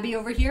 Abby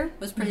over here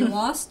was pretty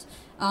lost.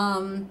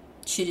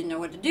 She didn't know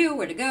what to do,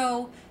 where to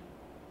go.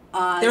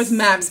 There's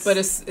maps, but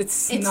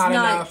it's not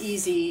enough.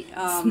 Easy.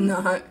 It's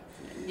not.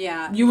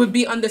 Yeah. You would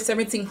be under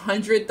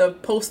 1700 the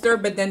poster,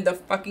 but then the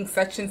fucking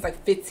section's like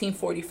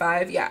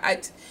 1545. Yeah,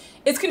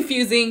 it's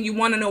confusing. You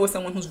want to know with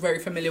someone who's very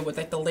familiar with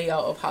like the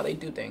layout of how they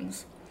do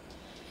things.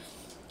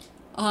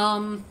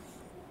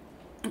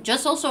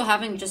 Just also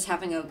having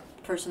a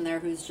person there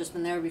who's just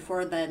been there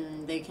before,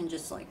 then they can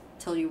just like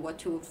tell you what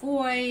to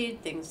avoid,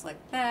 things like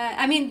that.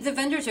 I mean, the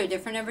vendors are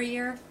different every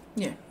year.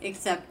 Yeah.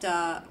 Except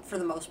for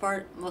the most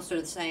part, most are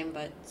the same,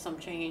 but some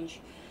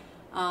change.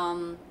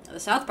 The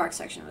South Park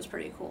section was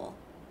pretty cool.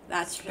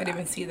 I didn't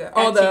even see that.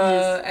 Oh,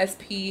 the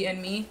SP and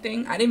me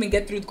thing. I didn't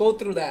even go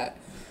through that.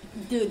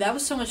 Dude, that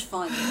was so much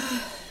fun.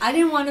 I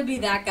didn't want to be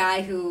that guy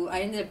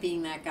I ended up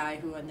being that guy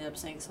who ended up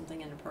saying something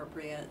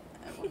inappropriate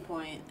at one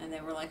point, and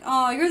they were like,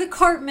 "Oh, you're the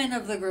Cartman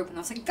of the group," and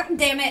I was like, "God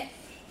damn it!"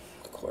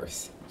 Of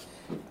course.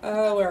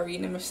 Where are we?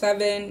 Number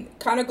 7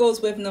 kind of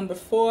goes with number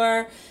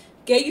 4.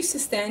 Get used to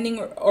standing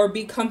or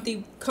be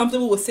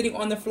comfortable with sitting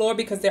on the floor,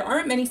 because there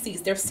aren't many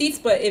seats. There are seats,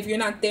 but if you're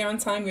not there on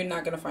time, you're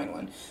not going to find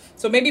one.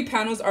 So maybe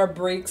panels are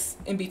breaks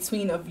in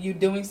between of you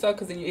doing stuff,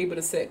 because then you're able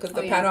to sit. Because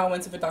the panel I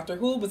went to for Doctor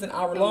Who was an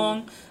hour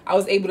long. I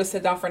was able to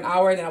sit down for an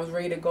hour, and then I was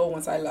ready to go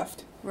once I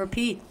left.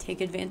 Repeat.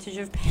 Take advantage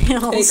of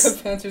panels. Take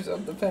advantage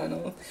of the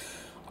panel.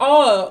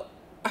 Oh,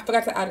 I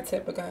forgot to add a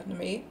tip. But go ahead,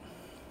 number 8.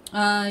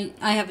 I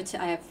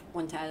have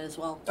one to add as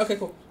well. Okay,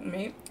 cool. Number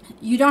 8.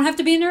 You don't have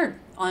to be a nerd.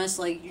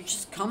 Honestly, you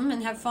just come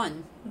and have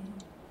fun.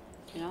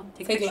 Mm-hmm. You know,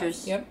 take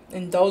pictures. Yep.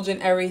 Indulge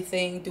in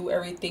everything. Do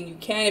everything you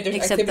can. If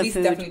there's activities,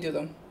 definitely do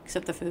them.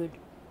 Except the food.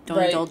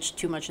 Don't indulge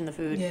too much in the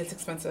food. Yeah, it's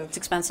expensive. It's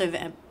expensive,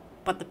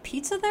 but the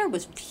pizza there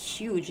was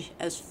huge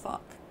as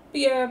fuck.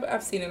 Yeah,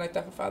 I've seen it like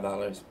that for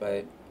 $5,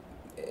 but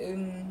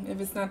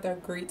if it's not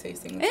that great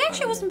tasting, it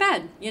actually wasn't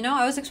bad. You know,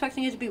 I was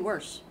expecting it to be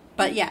worse.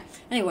 But yeah.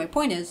 Anyway,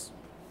 point is,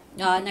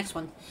 next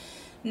one.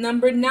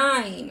 Number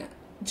 9.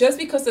 Just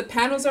because the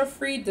panels are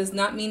free does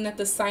not mean that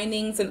the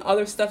signings and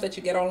other stuff that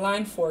you get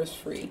online for is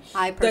free.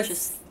 I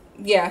purchased.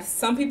 Yeah,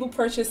 some people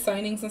purchase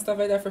signings and stuff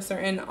like that for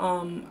certain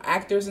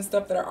actors and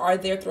stuff that are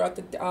there throughout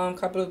the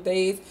couple of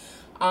days.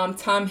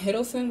 Tom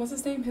Hiddleston, what's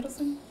his name?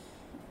 Hiddleston?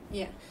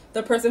 Yeah.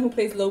 The person who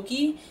plays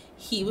Loki,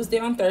 he was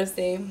there on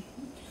Thursday.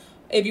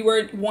 If you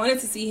wanted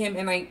to see him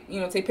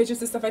and take pictures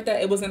and stuff like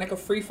that, it wasn't like a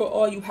free for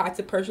all. You had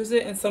to purchase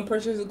it, and some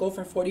purchases go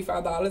from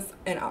 $45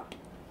 and up.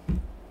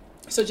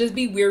 So just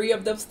be wary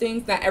of those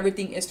things. Not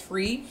everything is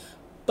free,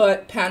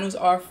 but panels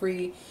are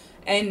free.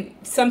 And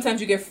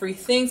sometimes you get free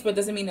things, but it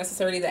doesn't mean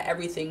necessarily that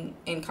everything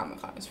in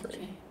Comic-Con is free.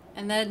 Okay.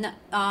 And then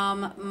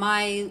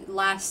my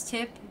last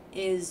tip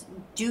is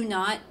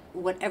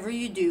whatever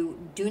you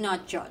do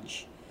not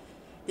judge.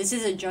 This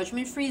is a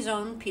judgment-free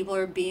zone. People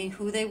are being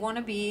who they want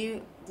to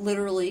be.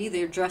 Literally,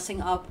 they're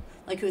dressing up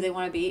like who they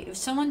want to be. If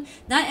someone,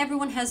 not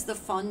everyone has the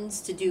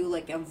funds to do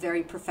like a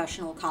very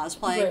professional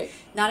cosplay. Right.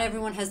 Not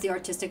everyone has the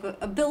artistic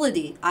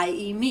ability,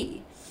 i.e.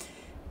 me.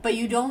 But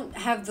you don't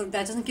have that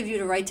doesn't give you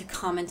the right to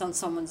comment on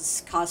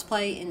someone's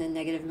cosplay in a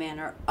negative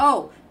manner.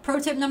 Oh, pro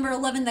tip number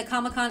 11, that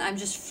Comic-Con, I'm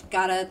just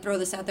gotta throw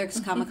this out there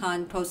because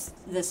Comic-Con posts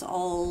this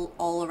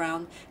all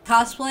around.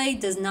 Cosplay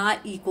does not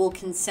equal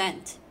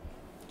consent.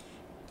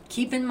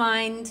 Keep in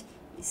mind,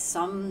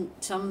 some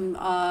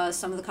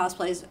of the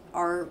cosplays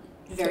are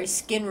very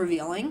skin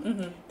revealing.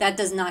 Mm-hmm. That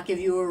does not give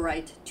you a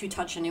right to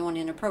touch anyone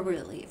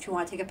inappropriately. If you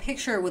want to take a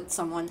picture with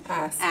someone,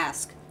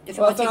 ask. If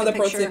you want to take a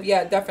picture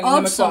definitely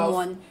of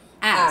someone,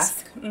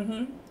 ask.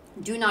 Mm-hmm.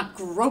 Do not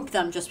grope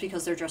them just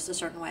because they're dressed a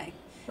certain way.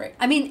 Right.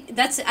 I mean,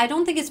 I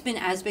don't think it's been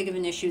as big of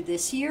an issue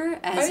this year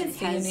as I didn't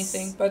see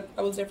anything, but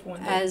I was there for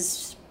one day.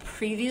 As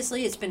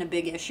previously, it's been a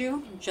big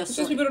issue. It's just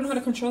people don't know how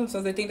to control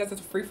themselves. They think that's a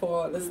free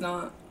for all. It's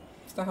not.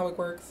 It's not how it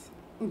works.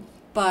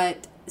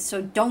 But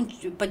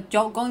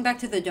going back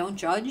to the don't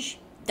judge,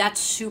 that's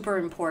super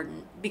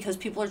important because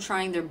people are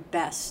trying their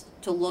best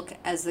to look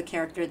as the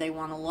character they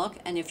want to look.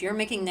 And if you're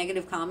making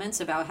negative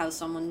comments about how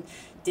someone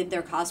did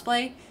their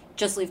cosplay,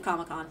 just leave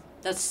Comic-Con.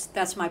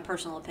 That's my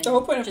personal opinion. The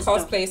whole point of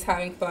cosplay is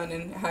having fun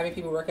and having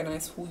people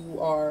recognize who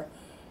you are.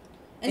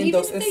 And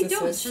even if they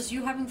don't, it's just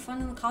you having fun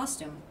in the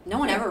costume. No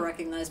one ever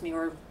recognized me,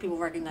 or people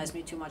recognize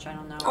me too much. I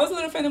don't know. I was a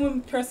little offended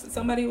when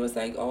somebody was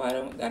like, "Oh, I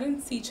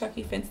didn't see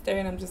Chucky Finster,"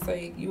 and I'm just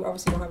like, "You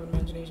obviously don't have an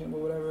imagination, but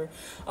whatever."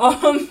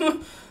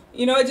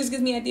 It just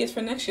gives me ideas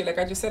for next year. Like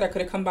I just said, I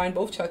could have combined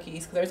both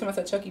Chuckies because every time I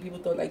said Chucky, people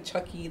thought like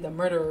Chucky, the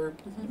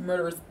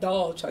murderous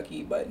doll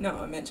Chucky, but no,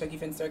 I meant Chucky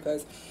Finster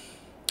because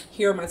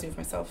he reminds me of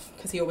myself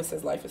because he always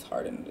says life is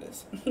hard, and it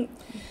is.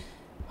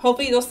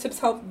 Hopefully those tips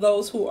help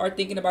those who are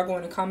thinking about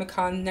going to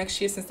Comic-Con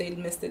next year since they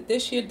missed it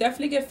this year.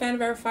 Definitely get fan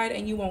verified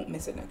and you won't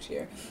miss it next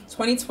year.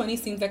 2020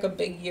 seems like a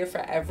big year for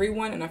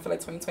everyone, and I feel like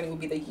 2020 will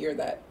be the year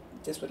that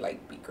this would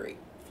be great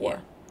for. Yeah.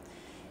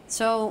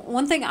 So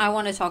one thing I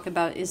want to talk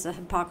about is the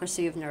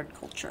hypocrisy of nerd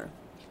culture.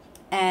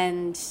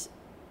 And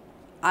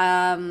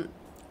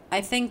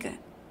I think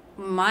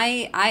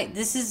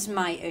this is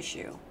my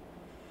issue.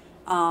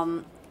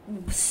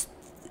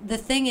 The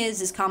thing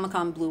is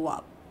Comic-Con blew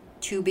up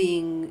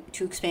to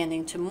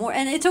expanding to more,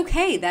 and it's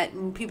okay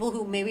that people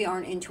who maybe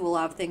aren't into a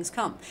lot of things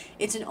come.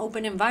 It's an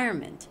open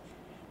environment.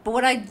 But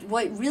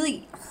what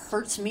really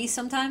hurts me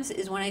sometimes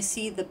is when I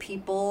see the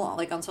people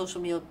like on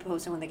social media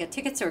posting when they get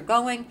tickets or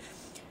going,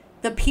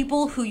 the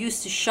people who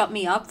used to shut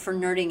me up for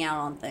nerding out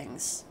on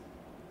things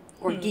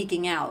or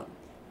geeking out,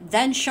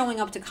 then showing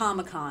up to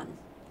Comic-Con.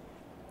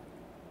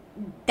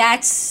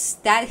 That's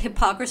that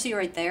hypocrisy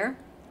right there.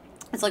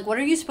 It's like, what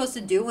are you supposed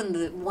to do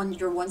when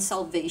your one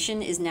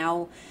salvation is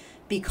now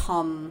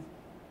become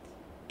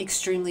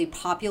extremely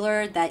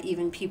popular, that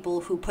even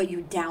people who put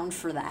you down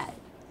for that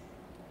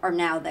are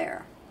now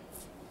there?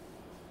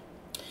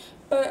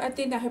 But I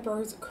think that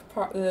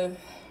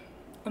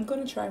I'm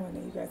going to try one day,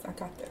 you guys. I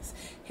got this.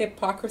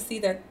 Hypocrisy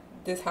that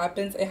this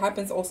happens, it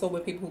happens also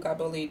with people who got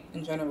bullied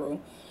in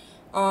general.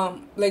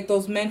 Like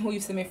those men who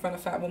used to make fun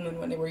of fat women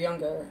when they were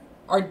younger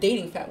are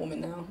dating fat women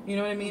now. You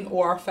know what I mean?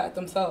 Or are fat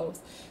themselves.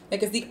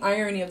 Like, it's the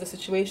irony of the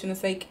situation.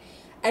 It's like,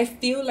 I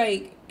feel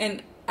like,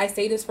 and I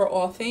say this for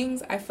all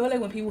things, I feel like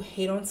when people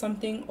hate on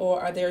something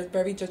or are they're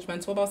very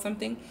judgmental about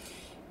something,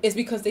 it's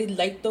because they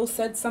like those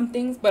said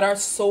somethings but are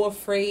so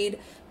afraid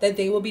that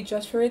they will be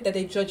judged for it that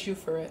they judge you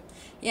for it.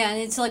 Yeah, and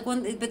it's like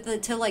I'm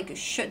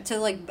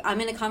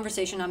in a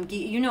conversation, I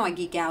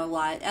geek out a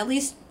lot. At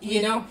least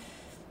you know.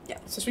 Yeah.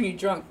 Especially when you're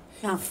drunk.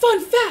 No. Fun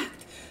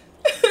fact.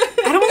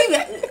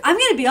 I'm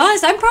going to be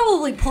honest, I'm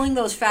probably pulling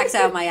those facts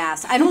out of my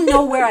ass. I don't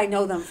know where I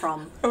know them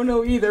from. I don't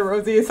know either,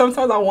 Rosie.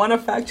 Sometimes I want to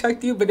fact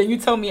check you, but then you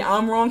tell me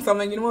I'm wrong, so I'm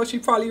like, you know what,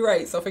 she's probably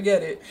right, so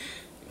forget it.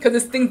 Because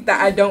it's things that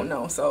I don't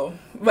know, so.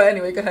 But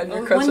anyway, go ahead.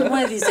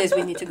 One of these days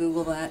we need to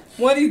Google that.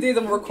 One of these days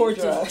I'm going to record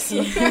your ass.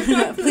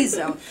 Please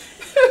don't.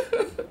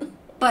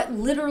 But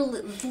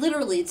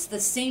literally, it's the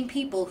same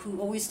people who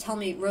always tell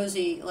me,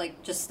 Rosie,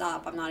 like, just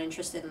stop. I'm not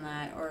interested in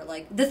that. Or,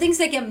 like, the things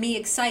that get me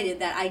excited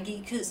that I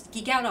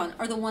geek out on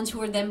are the ones who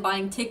are then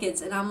buying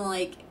tickets. And I'm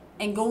like,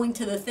 and going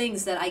to the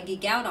things that I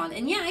geek out on.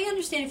 And, yeah, I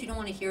understand if you don't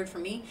want to hear it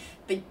from me.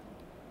 But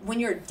when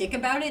you're a dick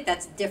about it,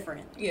 that's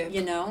different. Yeah.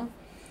 You know?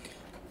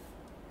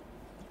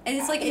 And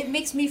it's like, it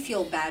makes me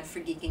feel bad for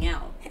geeking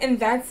out. In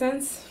that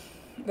sense,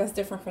 that's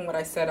different from what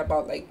I said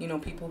about, like,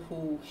 people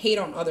who hate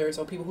on others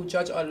or people who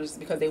judge others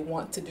because they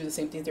want to do the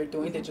same things they're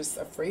doing. Mm-hmm. They're just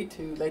afraid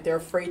to. Like, they're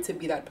afraid to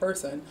be that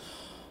person.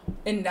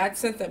 In that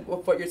sense, that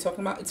what you're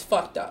talking about, it's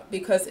fucked up.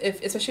 Because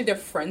especially if they're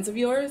friends of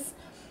yours,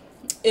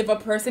 if a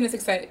person is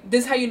excited,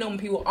 this is how you know when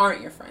people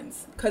aren't your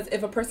friends. Because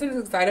if a person is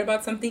excited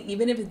about something,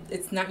 even if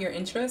it's not your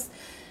interest,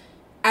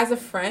 as a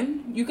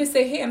friend, you could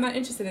say, hey, I'm not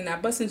interested in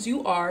that. But since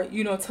you are,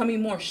 tell me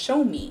more.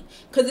 Show me.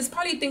 Because it's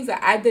probably things that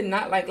I did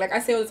not like. Like I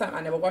say all the time, I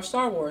never watched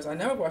Star Wars. I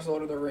never watched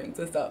Lord of the Rings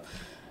and stuff.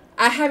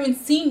 I haven't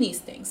seen these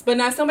things. But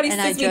now somebody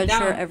sits me down. And I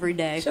judge her every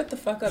day. Shut the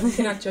fuck up. You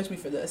cannot judge me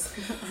for this.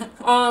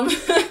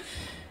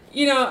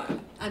 you know,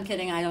 I'm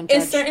kidding. I don't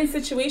judge. In certain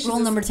situations. Rule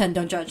number 10: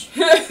 don't judge.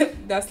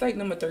 That's like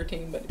number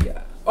 13, but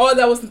yeah. Oh,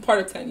 that was part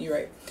of 10.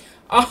 You're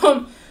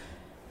right.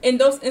 In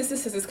those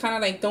instances, it's kind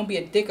of like, don't be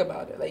a dick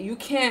about it. Like, you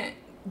can't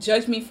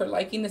judge me for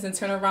liking this and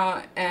turn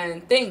around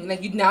and think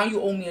like now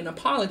you owe me an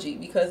apology,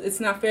 because it's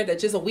not fair that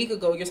just a week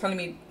ago you're telling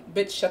me,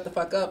 bitch, shut the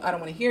fuck up, I don't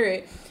want to hear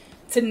it,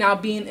 to now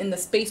being in the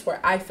space where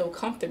I feel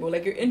comfortable.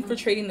 Like, you're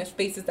infiltrating the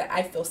spaces that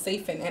I feel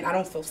safe in, and I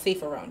don't feel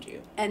safe around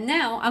you. And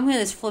now I'm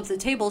going to flip the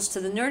tables to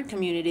the nerd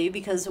community,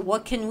 because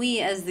what can we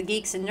as the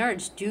geeks and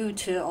nerds do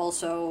to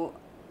also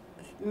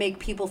make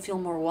people feel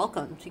more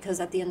welcome? Because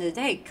at the end of the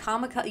day,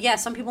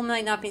 some people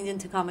might not be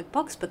into comic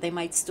books, but they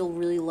might still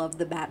really love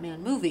the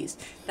Batman movies.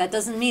 That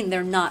doesn't mean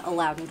they're not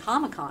allowed in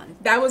Comic-Con.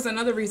 That was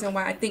another reason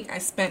why I think I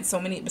spent so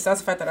many,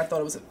 besides the fact that I thought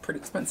it was pretty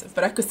expensive,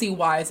 but I could see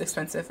why it's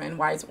expensive and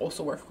why it's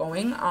also worth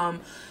going.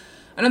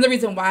 Another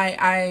reason why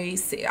I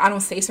don't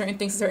say certain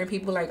things to certain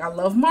people, like I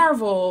love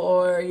Marvel,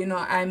 or, you know,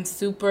 I'm a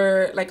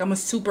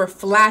super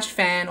Flash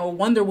fan or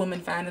Wonder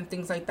Woman fan and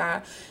things like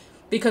that,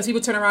 because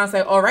people turn around and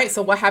say, all right,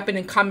 so what happened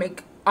in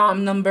comic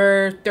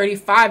number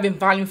 35 in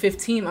volume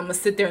 15? I'm gonna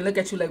sit there and look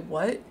at you like,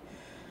 what?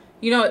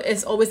 You know,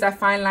 it's always that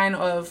fine line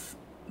of,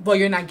 well,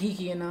 you're not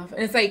geeky enough.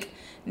 And it's like,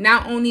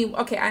 not only,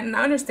 okay, I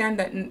understand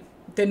that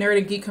the nerd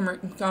and geek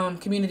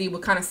community were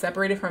kind of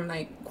separated from,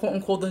 like, quote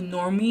unquote, the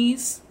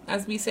normies,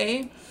 as we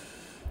say,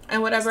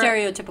 and whatever.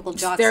 Stereotypical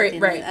jocks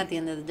at the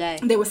end of the day.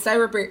 They were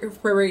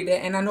separated,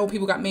 and I know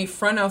people got made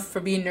fun of for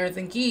being nerds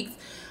and geeks,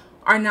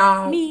 are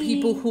now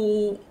people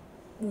who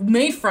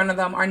made fun of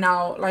them are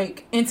now,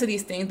 like, into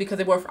these things because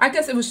they were, I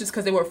guess it was just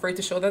because they were afraid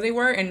to show that they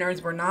were, and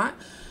nerds were not.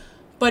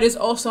 But it's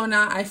also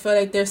not, I feel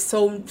like there's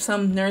some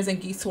nerds and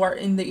geeks who are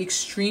in the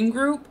extreme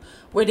group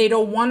where they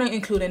don't want to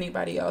include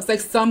anybody else. Like,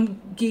 some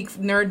geek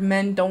nerd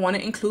men don't want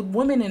to include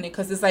women in it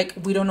because it's like,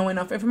 we don't know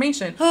enough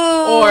information.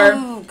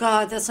 Oh,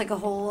 God, that's like a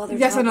whole other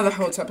That's topic. another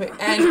whole topic.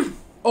 And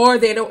or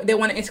they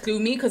want to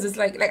exclude me because it's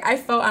like I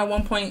felt at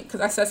one point, because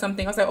I said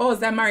something, I was like, oh, is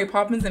that Mary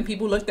Poppins? And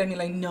people looked at me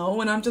like,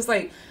 no. And I'm just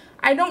like,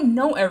 I don't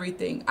know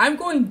everything. I'm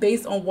going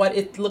based on what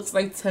it looks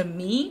like to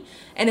me.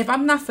 And if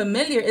I'm not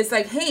familiar, it's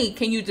like, hey,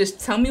 can you just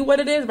tell me what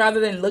it is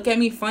rather than look at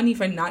me funny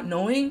for not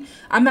knowing?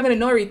 I'm not going to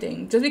know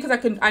everything. Just because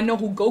I know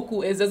who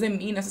Goku is doesn't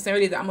mean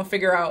necessarily that I'm going to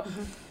figure out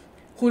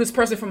who this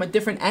person from a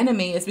different anime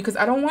is, because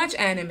I don't watch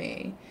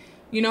anime.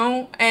 You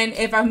know? And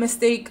if I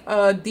mistake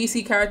a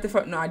DC character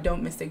for... No, I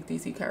don't mistake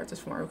DC characters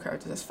for Marvel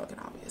characters. That's fucking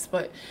obvious.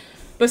 But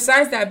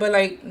besides that, but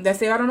like, let's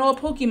say I don't know a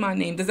Pokemon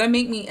name. Does that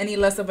make me any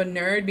less of a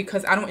nerd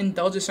because I don't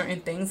indulge in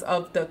certain things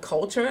of the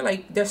culture?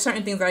 Like, there's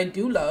certain things that I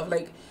do love.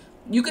 Like,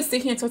 you could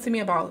sit here and talk to me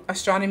about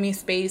astronomy,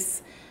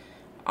 space,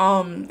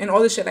 and all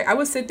this shit. Like, I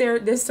would sit there.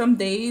 There's some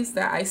days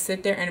that I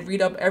sit there and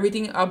read up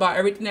everything about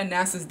everything that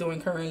NASA's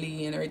doing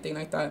currently and everything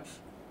like that.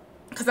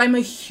 Because I'm a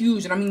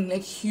huge, and I mean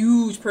like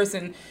huge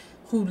person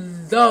who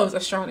loves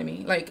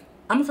astronomy. Like,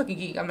 I'm a fucking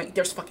geek. I'm like,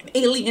 there's fucking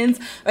aliens.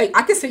 Like,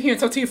 I could sit here and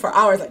talk to you for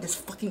hours. Like, there's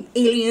fucking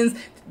aliens.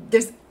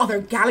 There's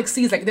other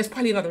galaxies. Like, there's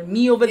probably another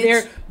me over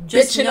there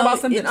bitching about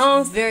something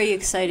else. It's very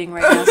exciting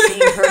right now seeing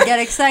her get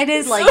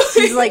excited. Like,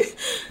 she's like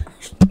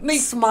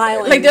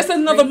smiling. Like, there's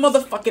another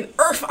motherfucking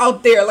Earth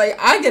out there. Like,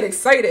 I get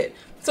excited.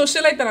 So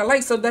shit like that I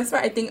like. So that's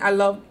why I think I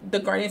love the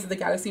Guardians of the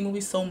Galaxy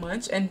movies so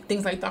much, and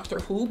things like Doctor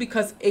Who,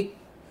 because it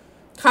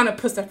kind of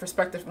puts that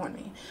perspective on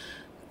me.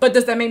 But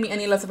does that make me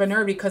any less of a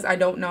nerd because I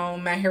don't know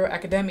My Hero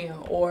Academia,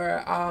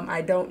 or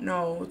I don't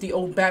know the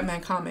old Batman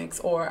comics,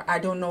 or I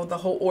don't know the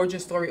whole origin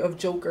story of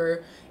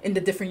Joker in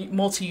the different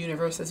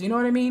multi-universes? You know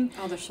what I mean?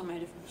 Oh, there's so many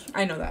different.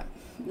 I know that.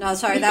 No,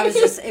 sorry, that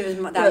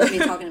was me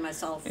talking to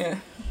myself. Yeah,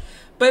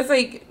 but it's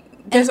like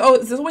there's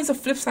always a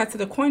flip side to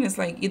the coin. It's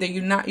like either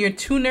you're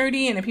too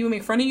nerdy and then people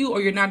make fun of you, or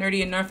you're not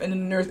nerdy enough and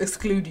then the nerds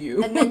exclude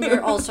you. And then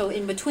you're also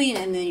in between,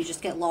 and then you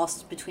just get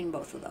lost between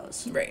both of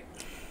those. Right.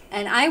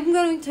 And I'm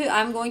going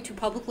to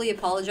publicly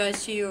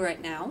apologize to you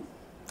right now,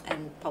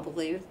 and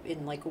publicly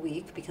in like a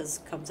week, because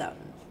it comes out.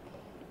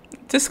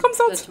 This comes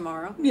out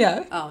tomorrow.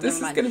 Yeah. Oh, this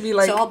never mind. Is gonna be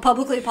like. So I'll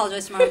publicly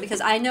apologize tomorrow,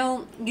 because I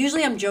know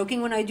usually I'm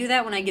joking when I do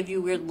that, when I give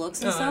you weird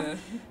looks and stuff. Yeah.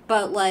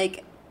 But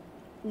like,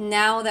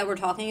 now that we're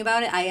talking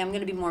about it, I am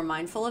going to be more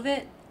mindful of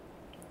it,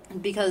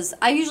 because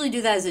I usually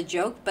do that as a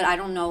joke, but I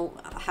don't know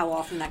how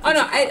often that comes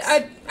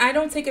across. I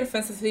don't take it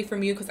offensively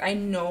from you, because I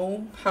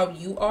know how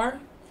you are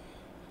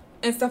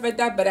and stuff like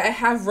that, but I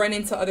have run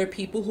into other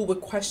people who would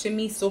question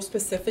me so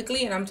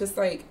specifically, and I'm just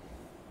like,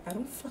 I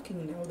don't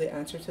fucking know the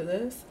answer to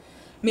this.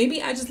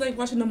 Maybe I just like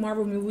watching the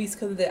Marvel movies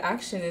because of the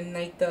action and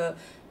like the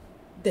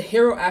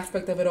hero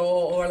aspect of it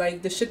all, or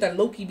like the shit that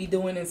Loki be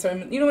doing in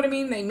certain, you know what I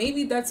mean? Like,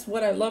 maybe that's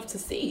what I love to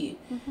see.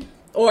 Mm-hmm.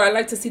 Or I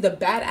like to see the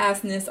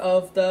badassness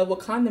of the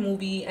Wakanda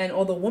movie and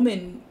all the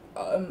women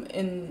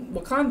in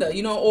Wakanda,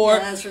 you know? Or yeah,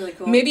 that's really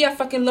cool. Maybe I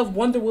fucking love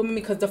Wonder Woman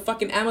because the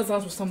fucking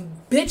Amazons were some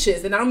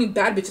bitches, and I don't mean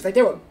bad bitches, like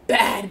they were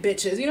bad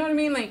bitches, you know what I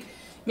mean? Like,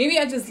 maybe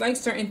I just like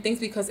certain things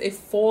because it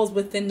falls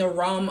within the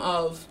realm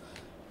of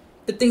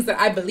the things that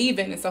I believe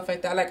in and stuff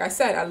like that. Like I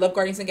said, I love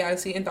Guardians of the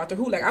Galaxy and Doctor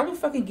Who. Like, I will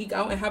fucking geek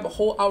out and have a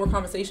whole hour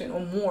conversation or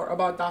more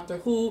about Doctor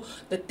Who,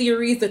 the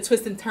theories, the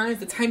twists and turns,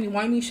 the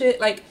timey-wimey shit.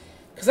 Like,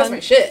 because that's my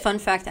shit. Fun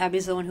fact,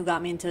 Abby's the one who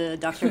got me into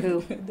Doctor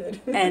Who.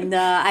 And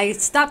I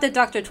stopped at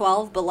Doctor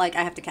 12, but, like,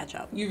 I have to catch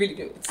up. You really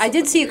do. I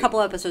did see a couple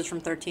episodes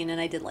from 13,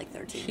 and I did like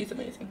 13. She's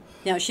amazing.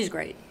 Yeah, she's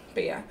great.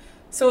 But, yeah.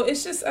 So,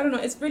 it's just, I don't know,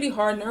 it's really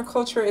hard. Nerd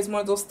culture is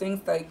one of those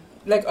things,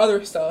 like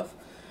other stuff,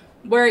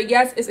 where,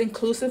 yes, it's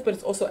inclusive, but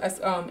it's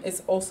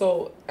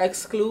also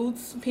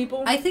excludes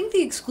people. I think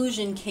the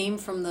exclusion came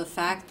from the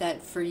fact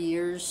that for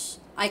years,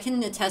 I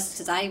can attest,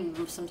 because I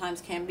sometimes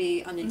can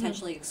be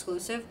unintentionally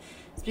exclusive.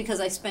 It's because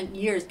I spent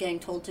years getting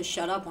told to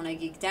shut up when I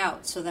geeked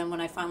out. So then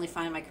when I finally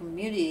find my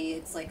community,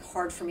 it's, like,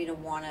 hard for me to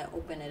want to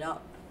open it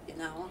up, you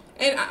know?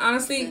 And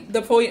honestly,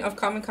 the point of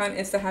Comic-Con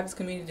is to have this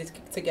community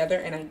together,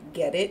 and I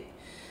get it.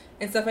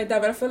 And stuff like that,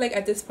 but I feel like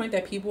at this point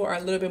that people are a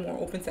little bit more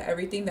open to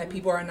everything, that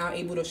people are now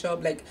able to show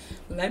up. Like,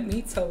 let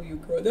me tell you,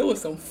 girl, there was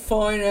some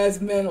fine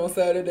ass men on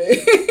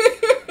Saturday.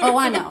 Oh,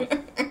 I know.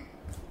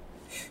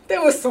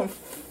 There was some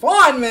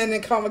fun men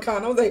in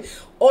Comic-Con. I was like,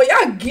 oh,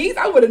 y'all geeks?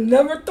 I would have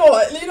never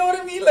thought. You know what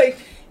I mean? Like,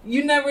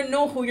 you never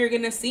know who you're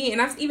gonna see.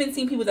 And I've even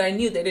seen people that I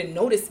knew that didn't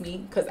notice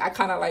me because I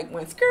kind of like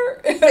went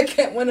skirt.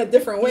 I went a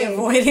different way.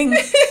 Avoiding.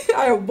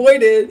 I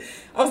avoided.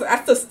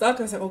 I still stuck.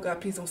 I was like, oh God,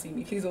 please don't see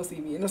me. Please don't see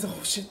me. And I was like,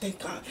 oh shit, thank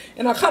God.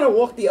 And I kind of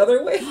walked the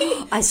other way.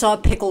 I saw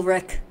Pickle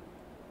Rick.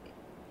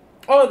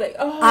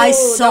 I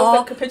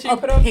saw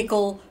a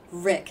Pickle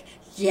Rick.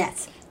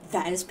 Yes.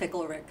 That is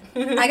Pickle Rick.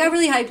 I got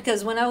really hyped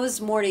because when I was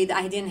Morty,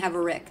 I didn't have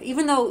a Rick.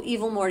 Even though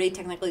Evil Morty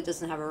technically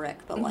doesn't have a Rick.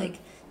 But, like,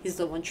 he's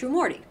the one true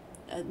Morty.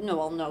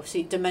 No.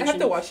 See, Dimension... I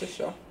have to watch this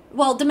show.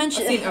 Well,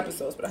 Dimension... I've seen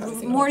episodes, but I haven't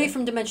seen Morty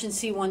from Dimension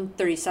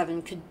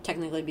C-137 could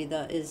technically be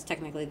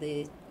technically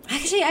the...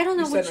 Actually, I don't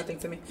know you said nothing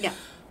to me. Yeah.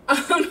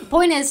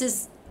 Point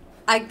is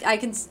I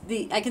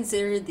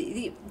consider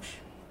the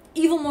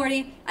Evil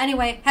Morty,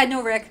 anyway, had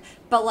no Rick,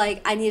 but,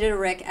 like, I needed a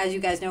Rick, as you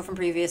guys know from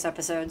previous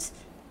episodes.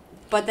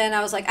 But then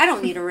I was like, I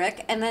don't need a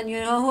Rick. And then you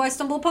know who I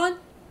stumbled upon?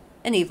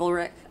 An evil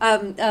Rick.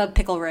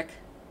 Pickle Rick.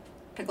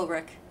 Pickle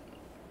Rick.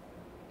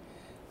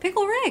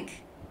 Pickle Rick.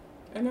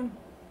 I know.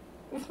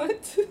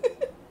 What?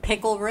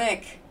 Pickle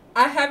Rick.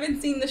 I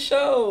haven't seen the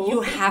show.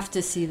 You have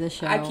to see the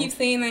show. I keep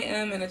saying I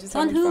am, and I just it's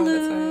haven't found the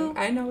time.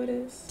 I know it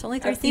is. It's only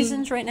 3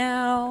 seasons right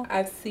now.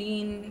 I've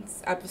seen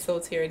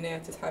episodes here and there. I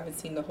just haven't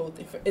seen the whole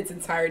thing for its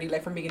entirety,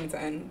 like from beginning to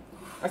end.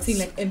 I've seen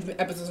like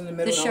episodes in the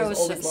middle. The show and I was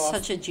always is lost.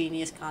 such a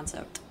genius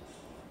concept.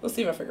 We'll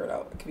see if I figure it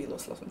out. It can be a little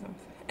slow sometimes.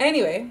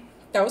 Anyway,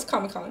 that was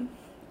Comic-Con.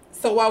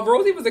 So while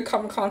Rosie was at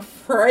Comic-Con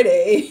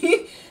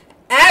Friday,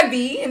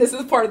 Abby, and this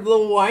is part of the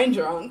little wine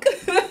drunk,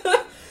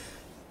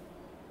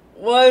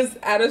 was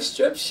at a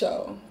strip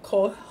show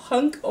called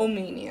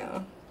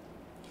Hunk-O-Mania.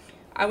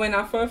 I went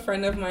out for a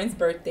friend of mine's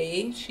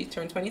birthday. She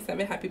turned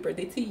 27. Happy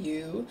birthday to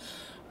you.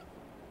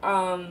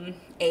 I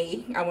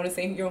want to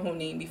say your whole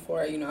name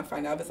before, I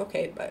find out if it's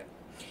okay, but...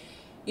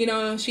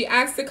 she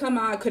asked to come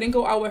out. I couldn't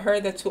go out with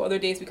her the 2 other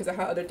days because I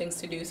had other things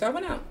to do. So I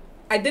went out.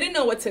 I didn't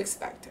know what to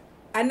expect.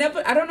 I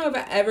don't know if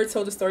I ever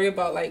told a story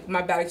about, like,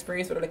 my bad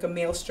experience with, like, a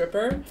male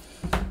stripper.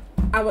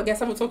 I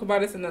guess I will talk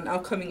about this in an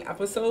upcoming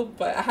episode.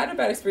 But I had a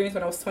bad experience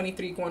when I was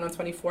 23 going on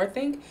 24, I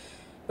think,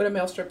 with a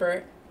male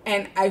stripper.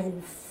 And I've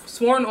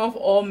sworn off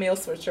all male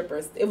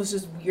strippers. It was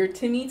just weird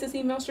to me to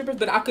see male strippers.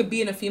 But I could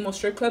be in a female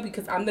strip club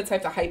because I'm the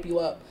type to hype you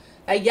up.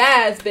 Like,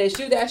 yes, bitch,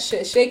 do that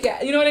shit. Shake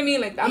it. You know what I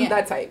mean? Like, I'm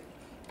that type.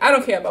 I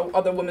don't care about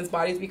other women's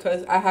bodies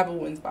because I have a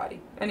woman's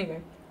body.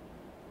 Anyway.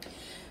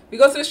 We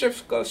go to the strip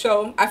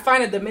show. I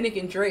find a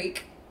Dominican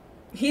Drake.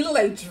 He looked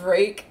like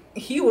Drake.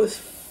 He was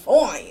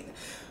fine.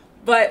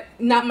 But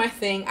not my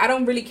thing. I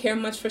don't really care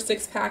much for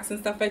 6-packs and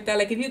stuff like that.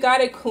 Like, if you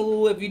got it,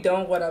 cool. If you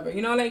don't, whatever.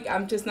 Like,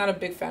 I'm just not a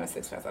big fan of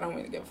 6-packs. I don't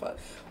really give a fuck.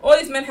 All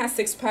these men had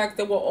 6-packs.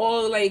 They were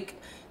all, like,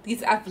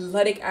 these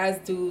athletic-ass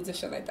dudes and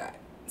shit like that.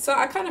 So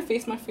I kind of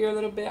faced my fear a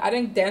little bit. I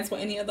didn't dance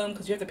with any of them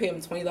because you have to pay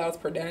them $20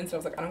 per dance. So I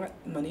was like, I don't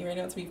got money right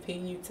now to be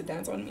paying you to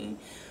dance on me.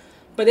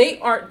 But they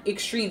are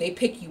extreme. They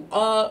pick you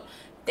up.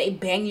 They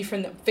bang you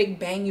from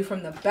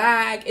the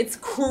back. It's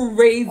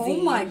crazy.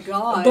 Oh my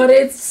God. But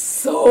it's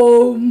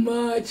so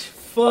much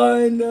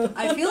fun.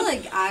 I feel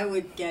like I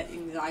would get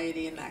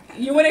anxiety in that kind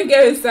of You wouldn't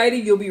get anxiety,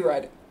 you'll be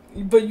red.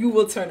 But you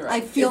will turn red. I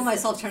feel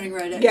myself turning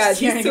red. Yeah,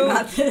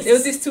 there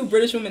was these 2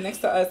 British women next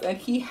to us, and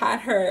he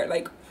had her,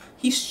 like,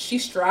 she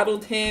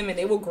straddled him, and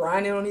they were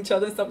grinding on each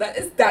other and stuff.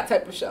 It's that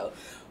type of show.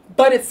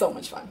 But it's so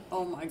much fun.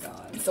 Oh my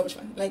God. It's so much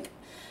fun. Like...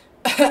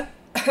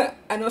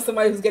 I know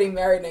somebody who's getting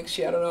married next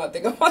year. I don't know. I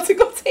think I want to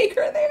go take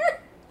her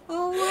there.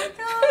 Oh my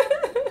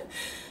God.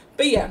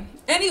 But yeah.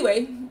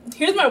 Anyway,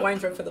 here's my wine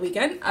drunk for the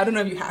weekend. I don't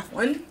know if you have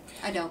one.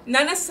 I don't.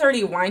 Not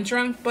necessarily wine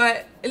drunk,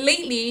 but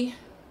lately,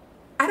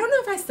 I don't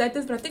know if I said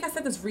this, but I think I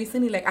said this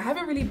recently. Like, I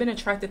haven't really been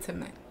attracted to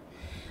men.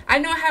 I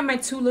know I had my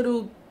 2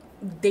 little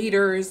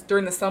daters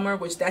during the summer,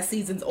 which that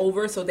season's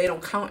over, so they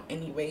don't count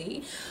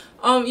anyway.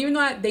 Even though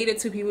I dated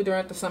 2 people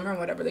during the summer and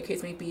whatever the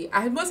case may be,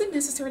 I wasn't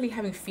necessarily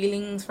having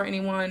feelings for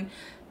anyone.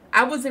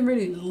 I wasn't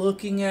really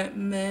looking at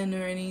men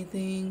or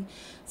anything.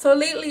 So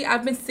lately,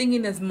 I've been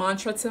singing this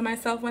mantra to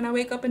myself when I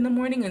wake up in the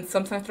morning and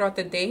sometimes throughout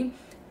the day.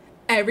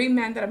 Every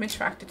man that I'm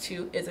attracted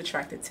to is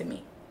attracted to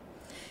me.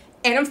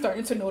 And I'm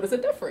starting to notice a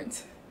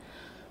difference.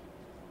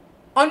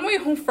 On my way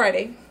home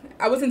Friday,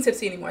 I wasn't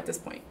tipsy anymore at this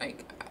point.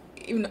 Like,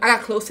 even I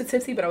got close to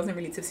tipsy, but I wasn't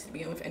really tipsy to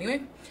begin with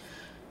anyway.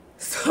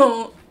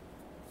 So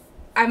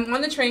I'm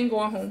on the train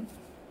going home,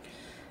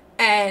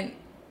 and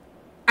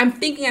I'm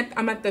thinking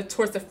I'm at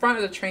towards the front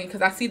of the train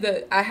because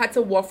I had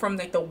to walk from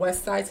like the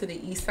west side to the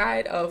east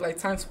side of like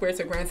Times Square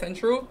to Grand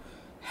Central.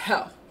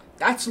 Hell,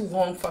 that's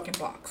long fucking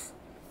blocks.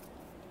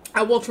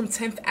 I walked from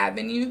 10th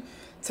Avenue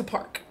to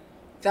Park.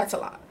 That's a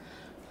lot.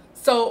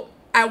 So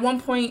at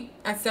one point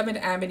at 7th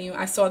Avenue,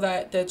 I saw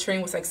that the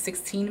train was like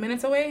 16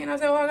 minutes away, and I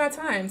was like, "Oh, I got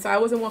time." So I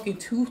wasn't walking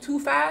too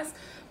fast,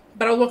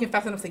 but I was walking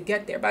fast enough to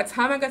get there. By the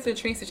time I got to the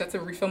train station, I had to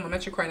refill my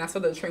Metro card, and I saw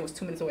that the train was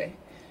 2 minutes away.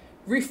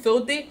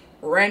 Refilled it,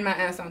 ran my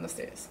ass down the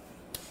stairs.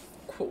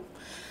 Cool.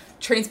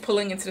 Train's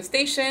pulling into the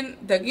station.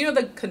 The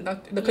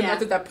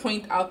conductor that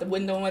point out the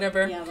window and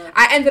whatever. Yeah,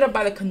 I ended up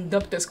by the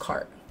conductor's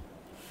cart.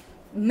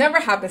 Never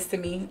happens to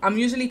me. I'm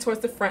usually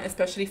towards the front,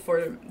 especially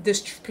for this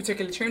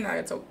particular train that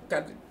I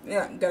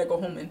gotta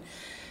go home in.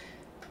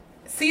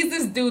 Sees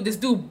this dude. This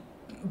dude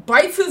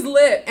bites his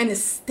lip and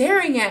is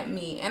staring at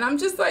me, and I'm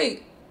just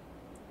like,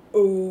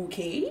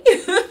 okay.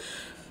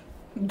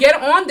 Get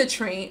on the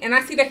train, and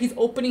I see that he's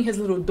opening his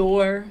little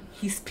door.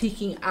 He's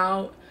peeking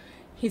out.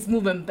 He's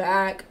moving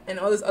back and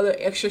all this other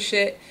extra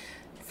shit.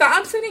 So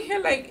I'm sitting here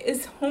like,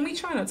 is homie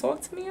trying to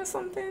talk to me or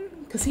something?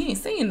 Because he ain't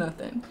saying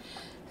nothing.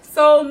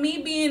 So me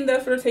being the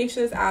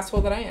flirtatious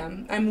asshole that I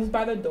am, I moved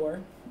by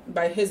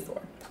his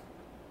door.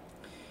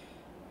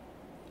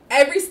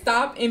 Every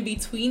stop in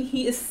between,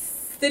 he is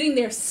sitting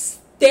there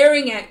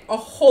staring at a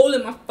hole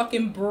in my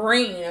fucking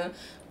brain,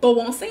 but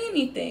won't say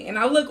anything. And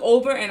I'll look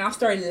over and I'll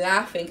start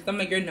laughing because I'm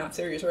like, you're not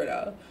serious right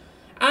now.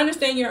 I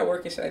understand you're at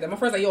work and shit like that. My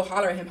friend's like, yo,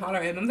 holler at him.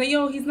 I'm like,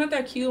 yo, he's not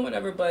that cute,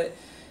 whatever, but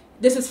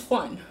this is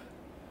fun.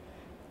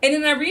 And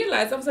then I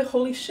realized, I was like,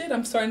 holy shit,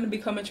 I'm starting to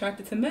become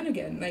attracted to men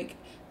again. Like,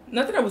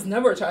 not that I was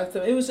never attracted to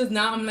them. It was just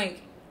now I'm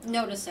like...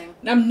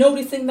 I'm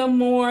noticing them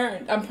more.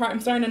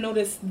 I'm starting to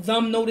notice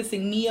them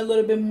noticing me a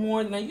little bit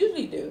more than I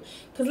usually do.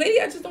 Because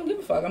lately, I just don't give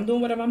a fuck. I'm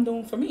doing whatever I'm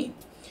doing for me.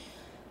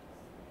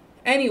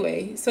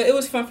 Anyway, so it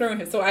was fun flirting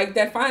with him. So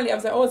finally, I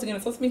was like, oh, is he going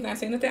to talk to me? Can I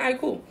say nothing? All right,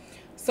 cool.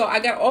 So I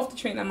got off the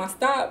train at my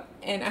stop,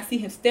 and I see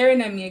him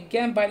staring at me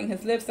again, biting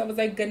his lips. I was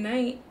like, good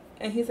night.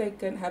 And he's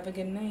like, have a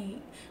good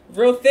night.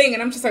 Real thing.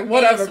 And I'm just like,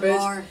 whatever,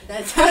 ASMR. Bitch.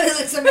 That sounded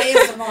like some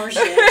ASMR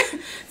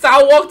shit. So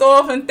I walked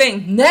off and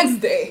next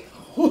day,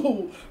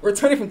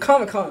 returning from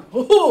Comic-Con.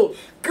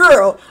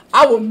 Girl,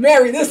 I will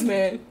marry this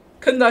man.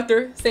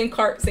 Conductor, same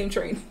cart, same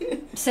train.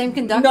 Same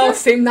conductor? No,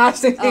 same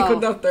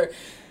conductor.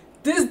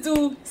 This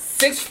dude,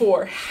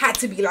 6'4", had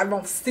to be like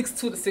around 6'2"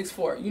 to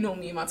 6'4". You know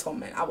me and my tall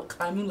man. I will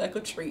climb you like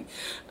a tree.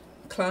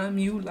 Climb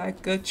you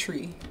like a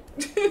tree.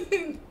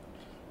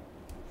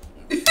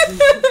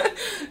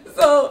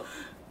 So,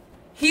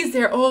 he's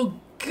there. Oh,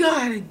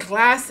 God.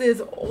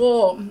 Glasses.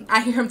 Oh,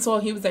 I hear him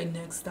talk. He was like,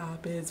 next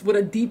stop is, with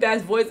a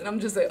deep-ass voice. And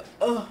I'm just like,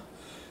 oh.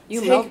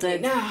 You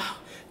melted. Now.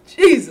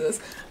 Jesus.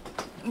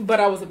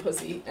 But I was a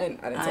pussy, and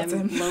I didn't talk to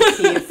him. I'm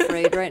low-key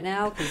afraid right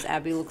now, because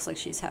Abby looks like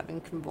she's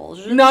having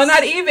convulsions. No,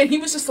 not even. He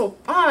was just so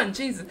fun.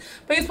 Jesus.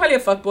 But he's probably a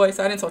fuckboy,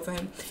 so I didn't talk to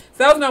him. So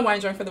that was my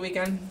wine drink for the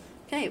weekend.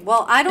 Okay,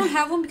 well, I don't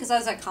have one because I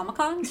was at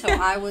Comic-Con, so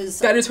I was...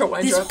 That is her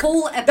wine drunk.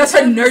 That's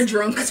her nerd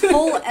drunk. This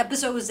whole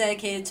episode was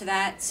dedicated to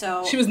that,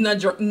 so... She was nerd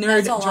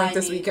drunk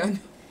this weekend.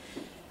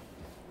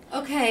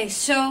 Okay,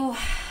 so...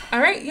 All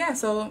right, yeah,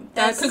 so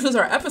that concludes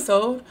our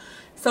episode.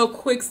 So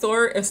quick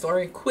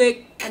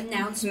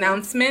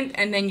announcement,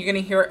 and then you're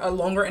going to hear a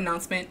longer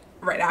announcement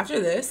right after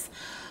this.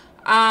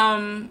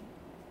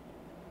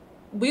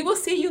 We will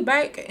see you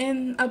back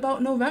in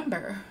about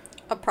November.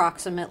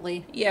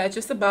 Approximately. Yeah,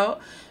 just about.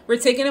 We're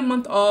taking a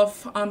month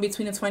off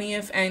between the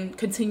 20th and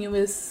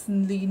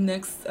continuously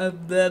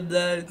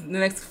the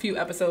next few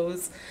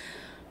episodes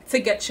to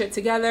get shit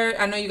together.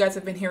 I know you guys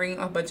have been hearing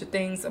a bunch of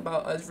things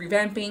about us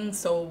revamping,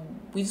 so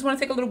we just want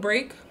to take a little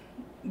break,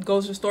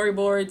 go through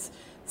storyboards,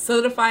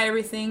 solidify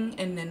everything,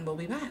 and then we'll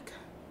be back.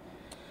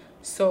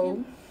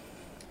 So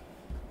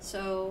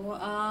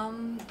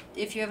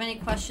if you have any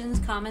questions,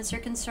 comments, or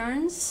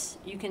concerns,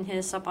 you can hit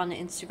us up on the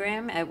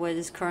Instagram at what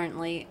is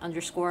currently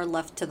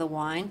 _left to the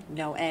wine,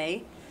 no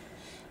A.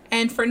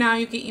 And for now,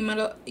 you can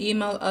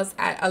email us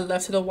at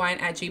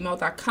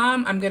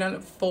lefttothewine@gmail.com. I'm going to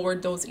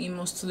forward those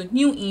emails to the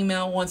new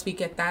email once we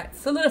get that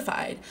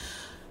solidified.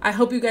 I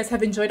hope you guys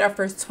have enjoyed our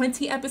first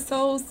 20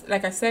 episodes.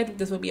 Like I said,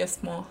 this will be a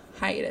small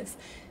hiatus.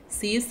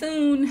 See you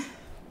soon.